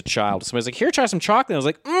it to me as a child. Somebody's like, here, try some chocolate. I was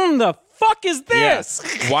like, the fuck is this?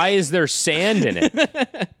 Yeah. Why is there sand in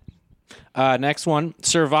it? Next one.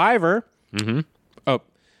 Survivor. Mm-hmm. Oh,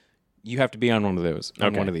 you have to be on one of those. On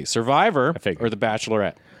Okay. one of these. Survivor figured. or The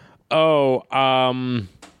Bachelorette. Oh,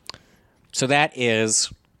 So that is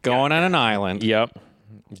going on an island. Yep.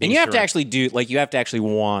 And you have to actually you have to actually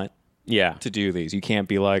want Yeah. to do these. You can't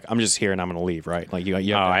be like, I'm just here and I'm going to leave, right? Like you have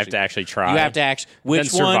I have to actually try. You have to actually.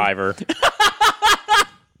 Which then one? Survivor.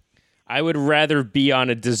 I would rather be on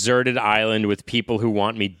a deserted island with people who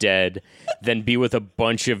want me dead than be with a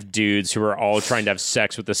bunch of dudes who are all trying to have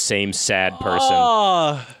sex with the same sad person.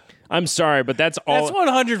 Oh, I'm sorry, but that's all. that's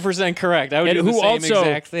 100% correct. I would do the same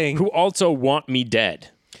exact thing. Who also want me dead.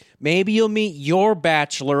 Maybe you'll meet your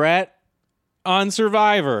bachelorette on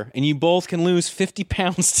Survivor, and you both can lose 50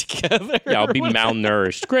 pounds together. Yeah, I'll be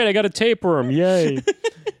malnourished. Great, I got a tapeworm. Yay.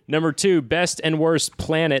 Number 2, best and worst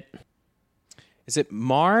planet. Is it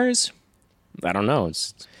Mars? I don't know.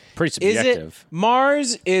 It's pretty Is subjective. it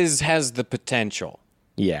Mars? Has the potential.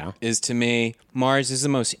 Yeah. Is to me Mars is the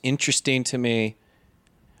most interesting to me.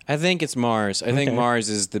 I think it's Mars. I think Mars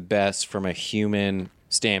is the best from a human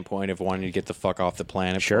standpoint of wanting to get the fuck off the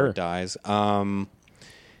planet before it dies. And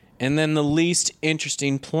then the least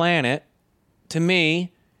interesting planet, to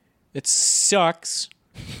me, it sucks.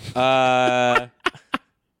 I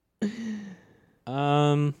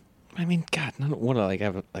mean, God, what do I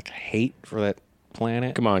have like hate for that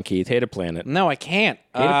planet? Come on, Keith. Hate a planet. No, I can't.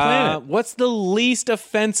 Hate a planet. What's the least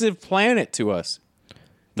offensive planet to us?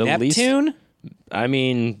 Neptune? I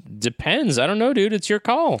mean, depends. I don't know, dude. It's your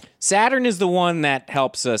call. Saturn is the one that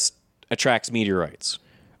helps us attracts meteorites.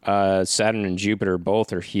 Saturn and Jupiter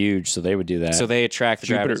both are huge, so they would do that. So they attract the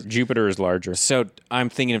gravity. Jupiter is larger. So I'm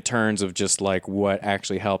thinking of terms of just like what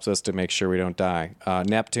actually helps us to make sure we don't die.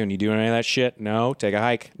 Neptune, you doing any of that shit? No? Take a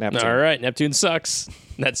hike. Neptune. All right, Neptune sucks.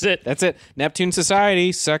 That's it. That's it. Neptune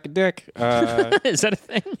Society, suck a dick. Is that a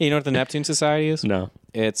thing? You know what the Neptune Society is? No.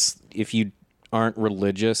 It's if you aren't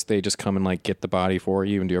religious, they just come and like get the body for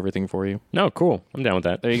you and do everything for you. No, cool. I'm down with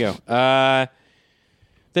that. There you go.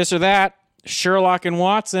 This or that. Sherlock and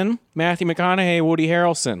Watson, Matthew McConaughey, Woody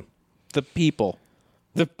Harrelson. The people.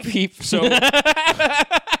 The people. So,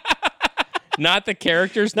 not the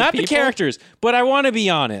characters. Not the characters, but I want to be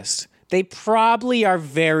honest. They probably are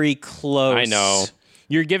very close. I know.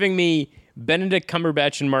 You're giving me Benedict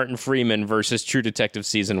Cumberbatch and Martin Freeman versus True Detective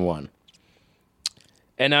Season 1.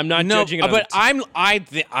 And I'm not judging it. But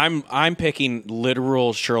I'm picking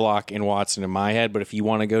literal Sherlock and Watson in my head. But if you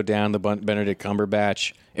want to go down the Benedict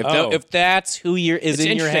Cumberbatch, if that's who is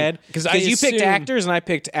in your head, because you picked actors and I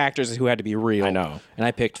picked actors who had to be real. I know, and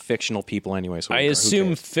I picked fictional people anyway. So I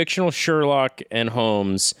assume fictional Sherlock and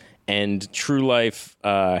Holmes and true life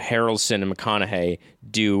Harrelson and McConaughey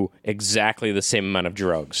do exactly the same amount of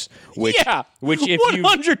drugs. Which if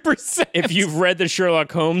 100%. If you've read the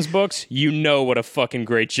Sherlock Holmes books, you know what a fucking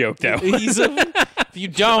great joke that was. If you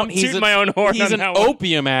don't, he's my own horn. He's on an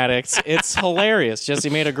opium addict. It's hilarious. Jesse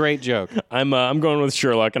made a great joke. I'm going with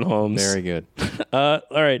Sherlock and Holmes. Very good. All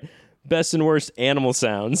right, best and worst animal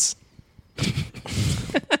sounds.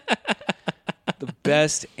 The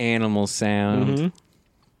best animal sound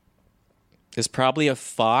is probably a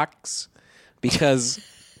fox, because.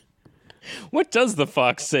 What does the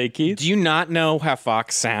fox say, Keith? Do you not know how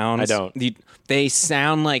fox sounds? I don't. They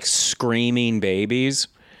sound like screaming babies.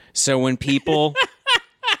 So when people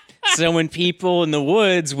So when people in the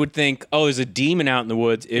woods would think, oh, there's a demon out in the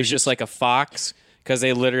woods, it was just like a fox, because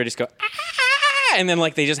they literally just go, ah, and then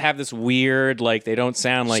like they just have this weird, like they don't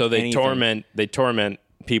sound like so they anything. torment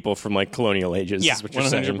people from like colonial ages. Yeah, is what you're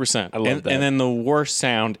 100%. saying. I love that. And then the worst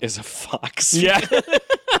sound is a fox. Yeah.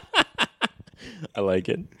 I like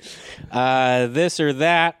it. This or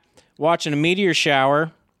that, watching a meteor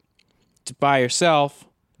shower by yourself,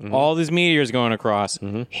 all these meteors going across,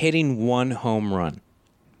 hitting one home run.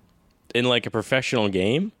 In like a professional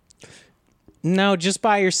game? No, just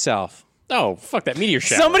by yourself. Oh, fuck that meteor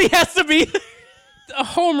shower. Somebody has to be. A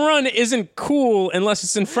home run isn't cool unless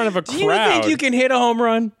it's in front of a crowd. Do you think you can hit a home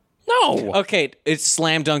run? No. Okay, it's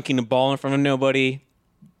slam dunking the ball in front of nobody.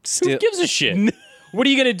 Who gives a shit? What are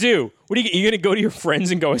you gonna do? What are you gonna go to your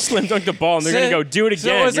friends and go slam dunk the ball, and they're gonna go do it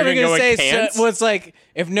again? So You're gonna go say, well, it's like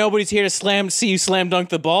if nobody's here to see you slam dunk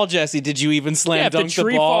the ball, Jesse, did you even slam dunk if the the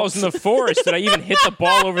tree ball? falls in the forest, did I even hit the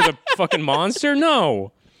ball over the fucking monster?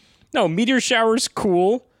 No, meteor shower's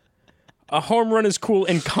cool. A home run is cool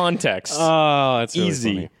in context. Oh, that's really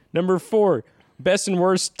easy. funny. Number 4, best and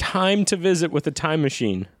worst time to visit with a time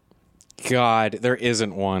machine. God, there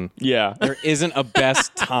isn't one. Yeah, There isn't a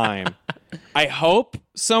best time. I hope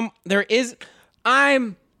there is.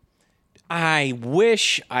 I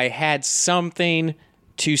wish I had something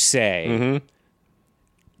to say.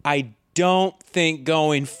 I don't think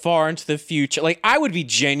going far into the future, like I would be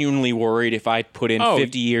genuinely worried if I put in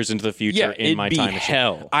 50 years into the future in my time machine.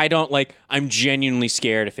 Hell. I'm genuinely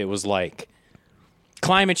scared if it was like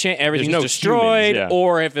climate change, everything's no destroyed, humans,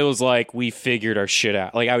 or if it was like we figured our shit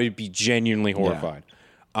out. Like I would be genuinely horrified.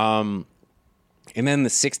 And then the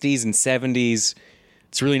 60s and 70s,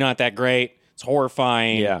 it's really not that great. It's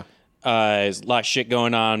horrifying. Yeah. There's a lot of shit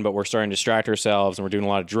going on, but we're starting to distract ourselves and we're doing a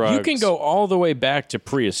lot of drugs. You can go all the way back to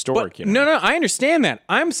prehistoric. But, no, I understand that.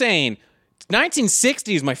 I'm saying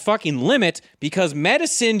 1960 is my fucking limit because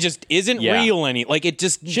medicine just isn't real any. Like it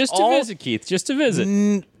just to visit, Keith. Just to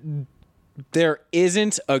visit. There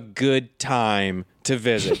isn't a good time to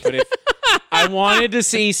visit. But if I wanted to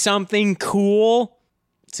see something cool,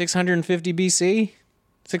 650 BC?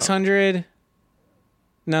 600?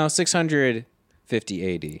 No,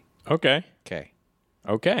 650 AD. Okay.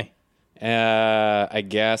 I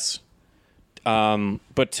guess.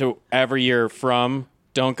 But to ever you're from,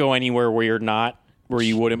 don't go anywhere where you're not, where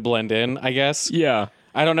you wouldn't blend in, I guess. Yeah.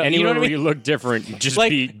 I don't know. Anywhere you know what I where mean? you look different, just like,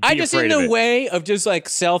 be I just afraid in of the it. way of just like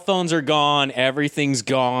cell phones are gone, everything's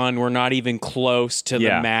gone. We're not even close to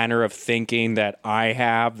the manner of thinking that I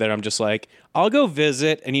have. That I'm just like, I'll go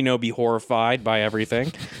visit and be horrified by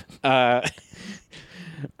everything.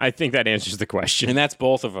 I think that answers the question. And that's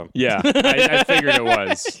both of them. Yeah, I figured it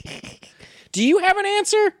was. Do you have an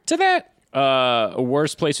answer to that?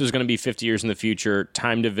 Worst place was going to be 50 years in the future.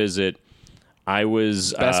 Time to visit.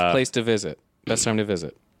 Best place to visit. Best time to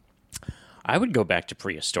visit. I would go back to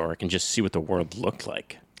prehistoric and just see what the world looked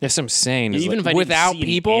like. Yes, I'm saying. Even if I didn't without see any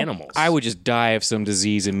people, animals. I would just die of some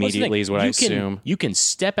disease immediately. Is what I assume. You can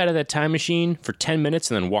step out of that time machine for 10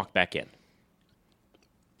 minutes and then walk back in.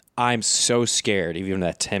 I'm so scared, even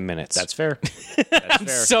that 10 minutes. That's fair.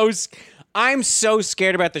 That's fair. I'm so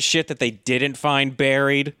scared about the shit that they didn't find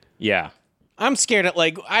buried. Yeah. I'm scared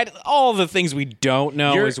at all the things we don't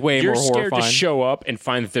know is way more horrifying. You're scared to show up and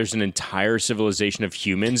find that there's an entire civilization of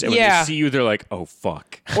humans, and when they see you, they're like, "Oh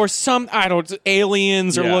fuck," or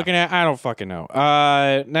aliens are looking at. I don't fucking know.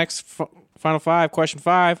 Next, final 5, question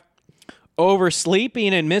 5: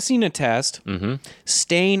 oversleeping and missing a test,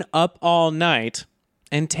 staying up all night,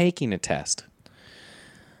 and taking a test.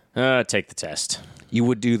 Take the test. You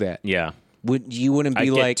would do that. Yeah. You wouldn't be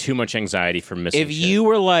I like get too much anxiety from missing. If you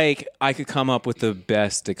were like, I could come up with the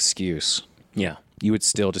best excuse. Yeah. You would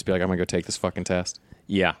still just be like, I'm gonna go take this fucking test.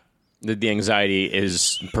 Yeah. The anxiety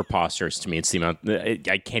is preposterous to me. It's the amount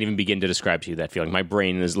I can't even begin to describe to you that feeling. My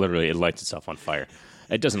brain is literally, it lights itself on fire.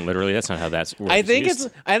 It doesn't literally. That's not how that's. I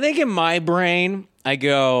think in my brain, I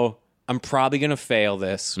go, I'm probably gonna fail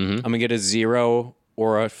this. I'm gonna get a 0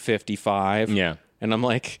 or a 55. Yeah. And I'm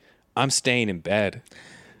like, I'm staying in bed.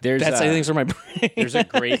 That's I think for my brain. There's a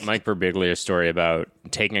great Mike Birbiglia story about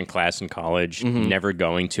taking a class in college, never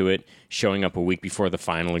going to it, showing up a week before the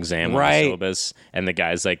final exam on the syllabus, and the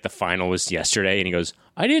guy's like, the final was yesterday, and he goes,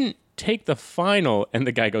 I didn't take the final, and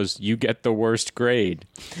the guy goes, you get the worst grade.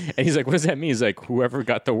 And he's like, what does that mean? He's like, whoever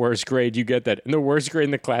got the worst grade, you get that. And the worst grade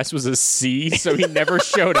in the class was a C, so he never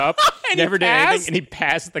showed up, never did anything, and he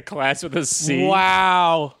passed the class with a C.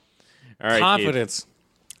 Wow. All right, confidence. Keith.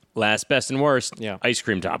 Last, best, and worst. Yeah. Ice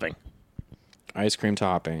cream topping. Ice cream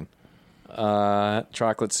topping.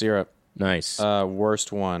 Chocolate syrup. Nice.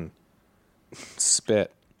 Worst one.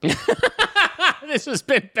 Spit. This has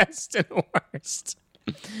been best and worst.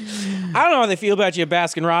 I don't know how they feel about you at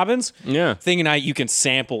Baskin Robbins. Yeah. Thinking you can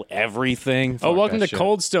sample everything. Oh, Fuck welcome that to shit.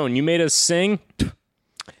 Cold Stone. You made us sing.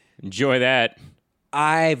 Enjoy that.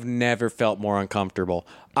 I've never felt more uncomfortable.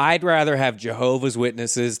 I'd rather have Jehovah's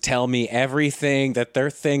Witnesses tell me everything that they're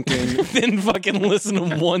thinking than fucking listen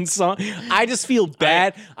to one song. I just feel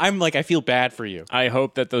bad. I feel bad for you. I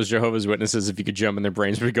hope that those Jehovah's Witnesses, if you could jump in their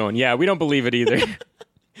brains, would be going, yeah, we don't believe it either.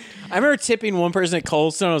 I remember tipping one person at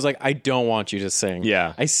Cold Stone. I was like, I don't want you to sing.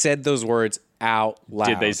 Yeah. I said those words out loud.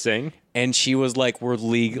 Did they sing? And she was like, "We're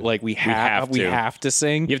legal. Like we have to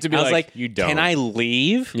sing." You have to be I was like, "You don't." Can I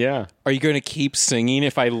leave? Yeah. Are you going to keep singing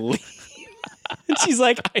if I leave? And she's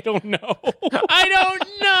like, "I don't know. I don't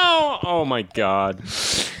know." Oh my God. Do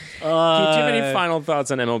you have any final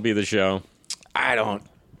thoughts on MLB The Show? I don't.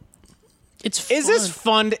 It's fun. Is this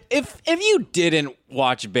fun? If you didn't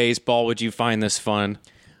watch baseball, would you find this fun?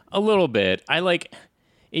 A little bit. I like,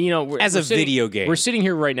 As a video game. We're sitting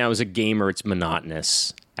here right now as a gamer. It's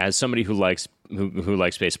monotonous. As somebody who likes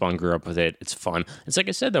baseball and grew up with it, it's fun. It's like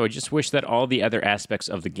I said, though, I just wish that all the other aspects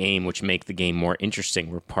of the game, which make the game more interesting,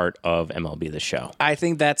 were part of MLB The Show. I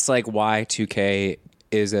think that's like why 2K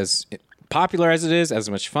is as popular as it is, as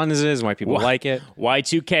much fun as it is, and why people like it.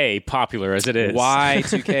 Y2K, popular as it is.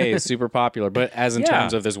 Y2K is super popular, but as in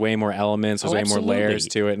terms of there's way more elements, there's way more layers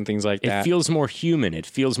to it and things like that. It feels more human. It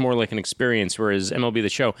feels more like an experience, whereas MLB The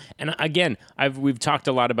Show, and again, we've talked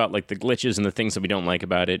a lot about like the glitches and the things that we don't like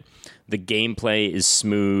about it. The gameplay is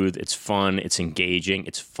smooth. It's fun. It's engaging.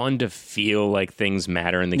 It's fun to feel like things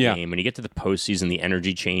matter in the game. When you get to the postseason, the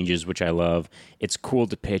energy changes, which I love. It's cool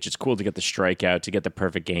to pitch. It's cool to get the strikeout, to get the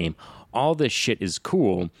perfect game. All this shit is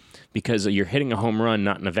cool because you're hitting a home run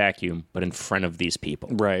not in a vacuum, but in front of these people.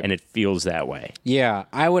 Right. And it feels that way. Yeah,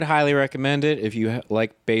 I would highly recommend it if you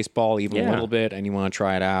like baseball even a little bit and you want to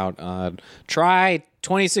try it out. Try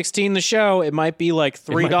 2016 The Show. It might be like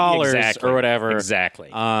 $3 or whatever. Exactly.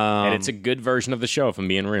 And it's a good version of the show, if I'm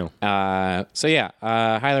being real.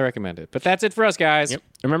 Highly recommend it. But that's it for us, guys. Yep.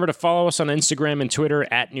 Remember to follow us on Instagram and Twitter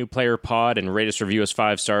 @NewPlayerPod and rate us, review us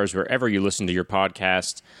 5 stars wherever you listen to your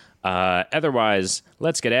podcast. Otherwise,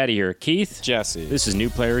 let's get out of here. Keith, Jesse, this is New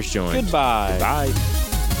Players Joined. Goodbye. Bye.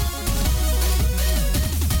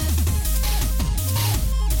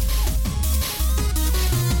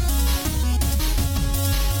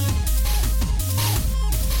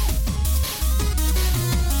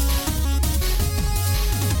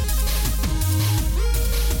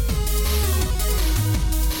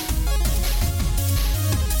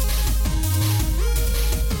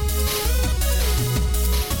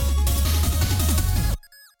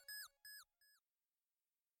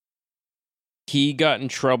 He got in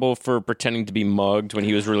trouble for pretending to be mugged when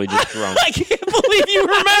he was really just drunk. I can't believe you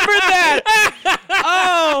remembered that.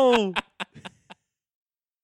 Oh.